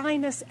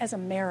define us as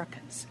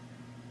Americans: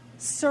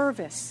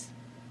 service,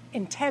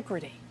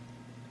 integrity,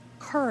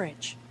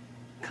 courage,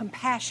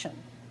 compassion.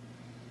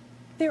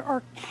 There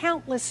are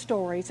countless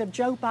stories of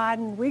Joe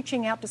Biden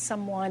reaching out to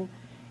someone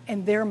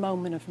in their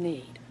moment of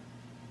need.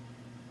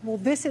 Well,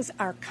 this is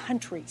our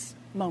country's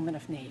moment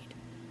of need.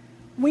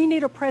 We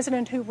need a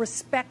president who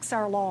respects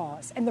our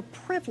laws and the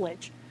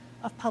privilege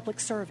of public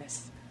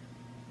service,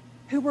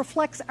 who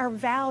reflects our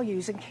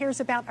values and cares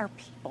about our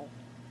people.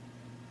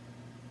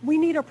 We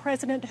need a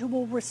president who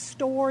will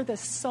restore the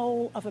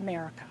soul of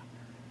America.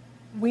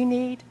 We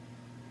need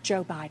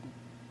Joe Biden.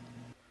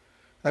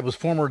 That was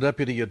former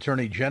Deputy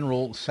Attorney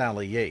General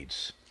Sally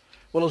Yates.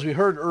 Well, as we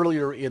heard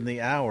earlier in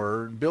the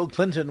hour, Bill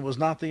Clinton was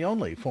not the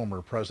only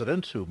former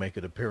president to make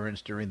an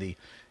appearance during the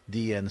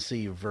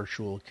DNC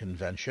virtual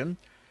convention.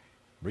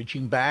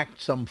 Reaching back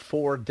some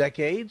 4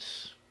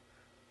 decades,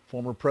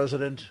 former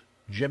President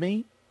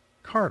Jimmy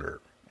Carter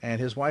and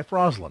his wife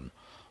Rosalynn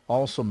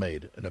also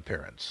made an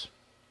appearance.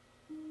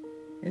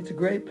 It's a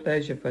great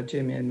pleasure for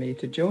Jimmy and me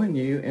to join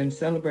you in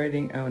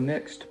celebrating our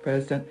next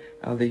President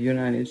of the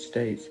United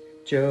States,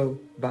 Joe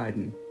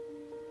Biden.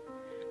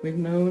 We've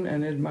known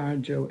and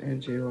admired Joe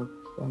and Jill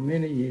for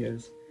many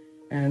years,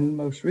 and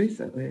most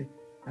recently,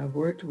 I've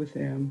worked with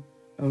them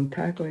on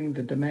tackling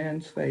the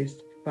demands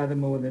faced by the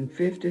more than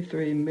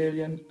 53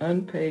 million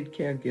unpaid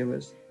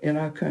caregivers in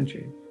our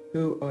country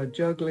who are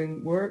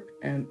juggling work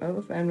and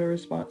other family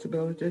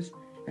responsibilities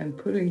and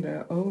putting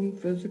their own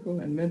physical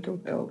and mental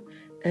health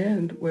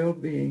and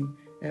well-being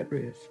at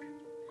risk.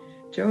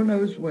 Joe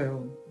knows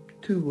well,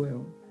 too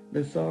well,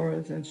 the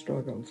sorrows and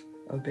struggles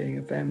of being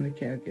a family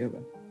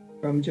caregiver.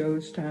 From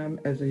Joe's time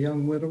as a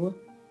young widower,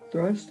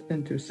 thrust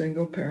into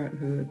single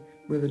parenthood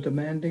with a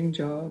demanding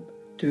job,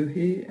 to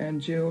he and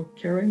Jill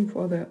caring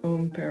for their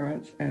own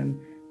parents and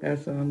their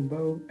son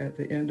Bo at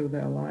the end of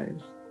their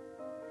lives.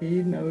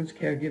 He knows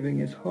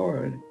caregiving is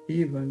hard,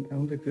 even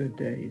on the good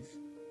days.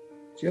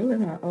 Jill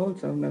and I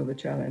also know the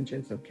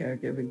challenges of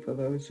caregiving for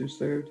those who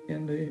served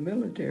in the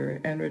military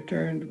and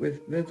returned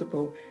with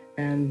visible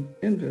and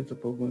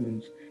invisible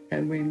wounds.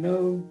 And we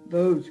know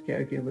those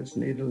caregivers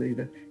need a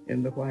leader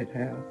in the White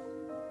House.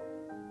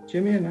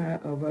 Jimmy and I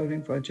are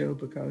voting for Joe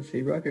because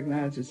he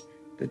recognizes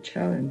the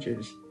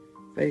challenges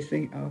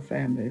facing our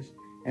families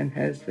and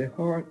has the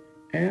heart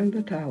and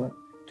the talent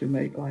to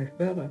make life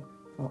better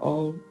for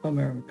all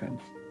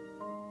Americans.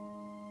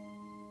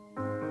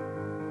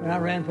 When I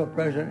ran for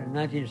president in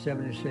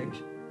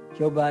 1976,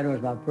 Joe Biden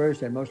was my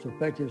first and most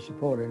effective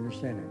supporter in the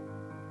Senate.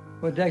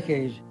 For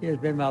decades, he has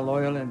been my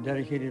loyal and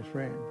dedicated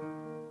friend.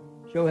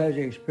 Joe has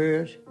the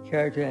experience,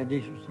 character, and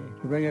decency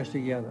to bring us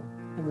together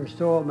and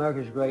restore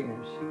America's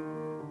greatness.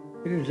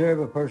 We deserve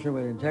a person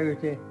with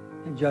integrity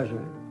and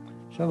judgment,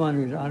 someone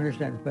who is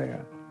honest and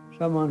fair,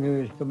 someone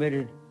who is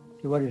committed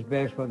to what is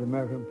best for the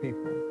American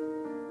people.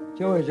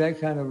 Joe is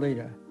that kind of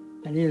leader,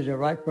 and he is the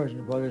right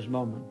person for this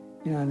moment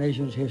in our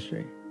nation's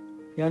history.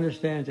 He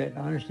understands that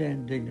honesty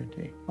and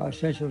dignity are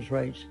essential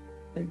traits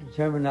that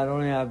determine not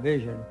only our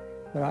vision,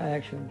 but our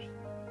actions.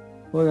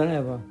 More than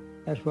ever,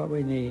 that's what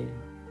we need.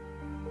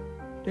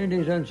 During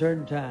these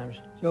uncertain times,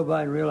 Joe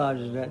Biden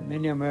realizes that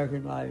many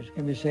American lives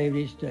can be saved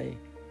each day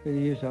through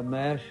the use of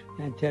masks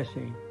and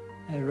testing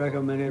as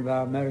recommended by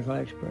our medical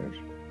experts.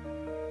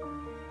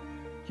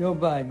 Joe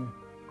Biden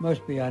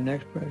must be our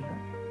next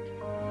president.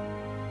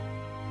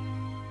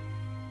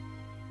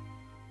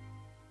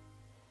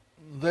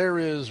 There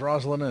is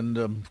Rosalind and,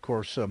 of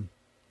course,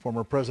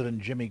 former President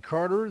Jimmy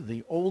Carter,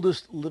 the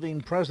oldest living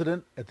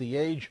president at the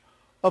age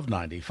of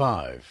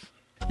 95.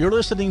 You're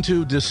listening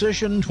to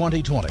Decision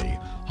 2020,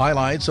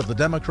 highlights of the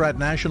Democrat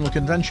National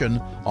Convention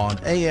on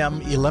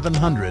AM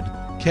 1100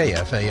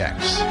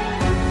 KFAX.